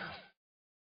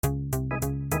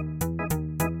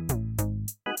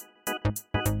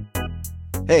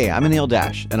 Hey, I'm Anil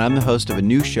Dash, and I'm the host of a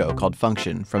new show called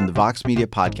Function from the Vox Media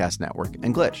Podcast Network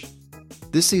and Glitch.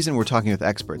 This season, we're talking with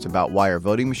experts about why our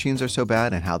voting machines are so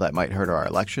bad and how that might hurt our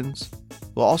elections.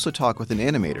 We'll also talk with an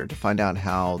animator to find out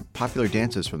how popular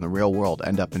dances from the real world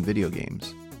end up in video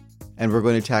games. And we're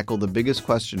going to tackle the biggest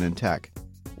question in tech.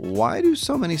 Why do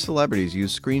so many celebrities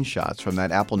use screenshots from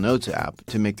that Apple Notes app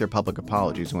to make their public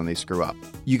apologies when they screw up?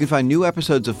 You can find new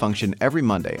episodes of Function every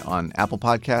Monday on Apple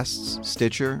Podcasts,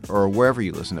 Stitcher, or wherever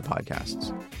you listen to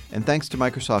podcasts. And thanks to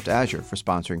Microsoft Azure for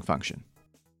sponsoring Function.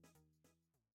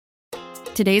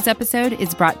 Today's episode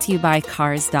is brought to you by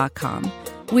Cars.com.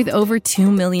 With over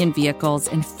 2 million vehicles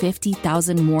and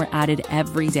 50,000 more added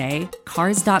every day,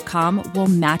 Cars.com will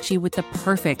match you with the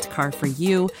perfect car for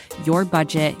you, your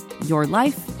budget, your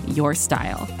life, your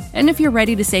style. And if you're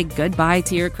ready to say goodbye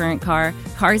to your current car,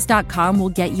 Cars.com will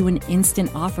get you an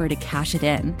instant offer to cash it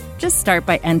in. Just start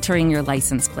by entering your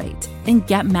license plate and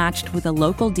get matched with a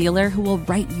local dealer who will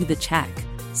write you the check.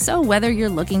 So whether you're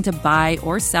looking to buy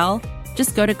or sell,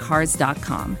 just go to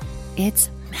Cars.com. It's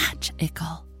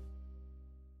magical.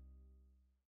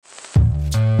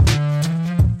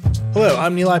 Hello,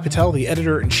 I'm Nilay Patel, the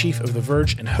editor-in-chief of The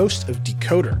Verge and host of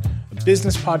Decoder, a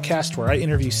business podcast where I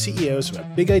interview CEOs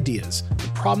about big ideas,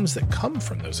 the problems that come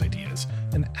from those ideas,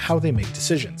 and how they make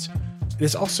decisions. It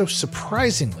is also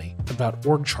surprisingly about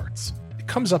org charts. It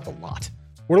comes up a lot.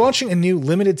 We're launching a new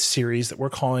limited series that we're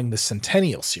calling the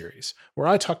Centennial Series, where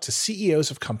I talk to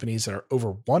CEOs of companies that are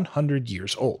over 100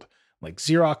 years old, like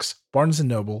Xerox, Barnes &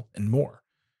 Noble, and more.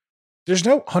 There's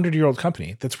no 100-year-old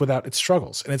company that's without its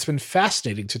struggles, and it's been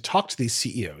fascinating to talk to these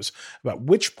CEOs about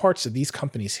which parts of these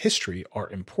companies' history are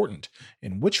important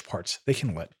and which parts they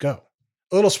can let go.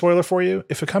 A little spoiler for you,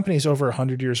 if a company is over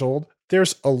 100 years old,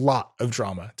 there's a lot of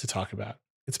drama to talk about.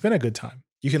 It's been a good time.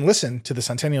 You can listen to the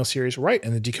Centennial Series right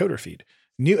in the Decoder feed.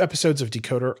 New episodes of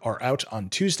Decoder are out on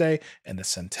Tuesday, and the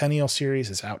Centennial Series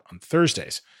is out on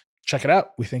Thursdays. Check it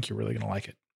out. We think you're really going to like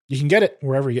it. You can get it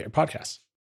wherever you get your podcasts.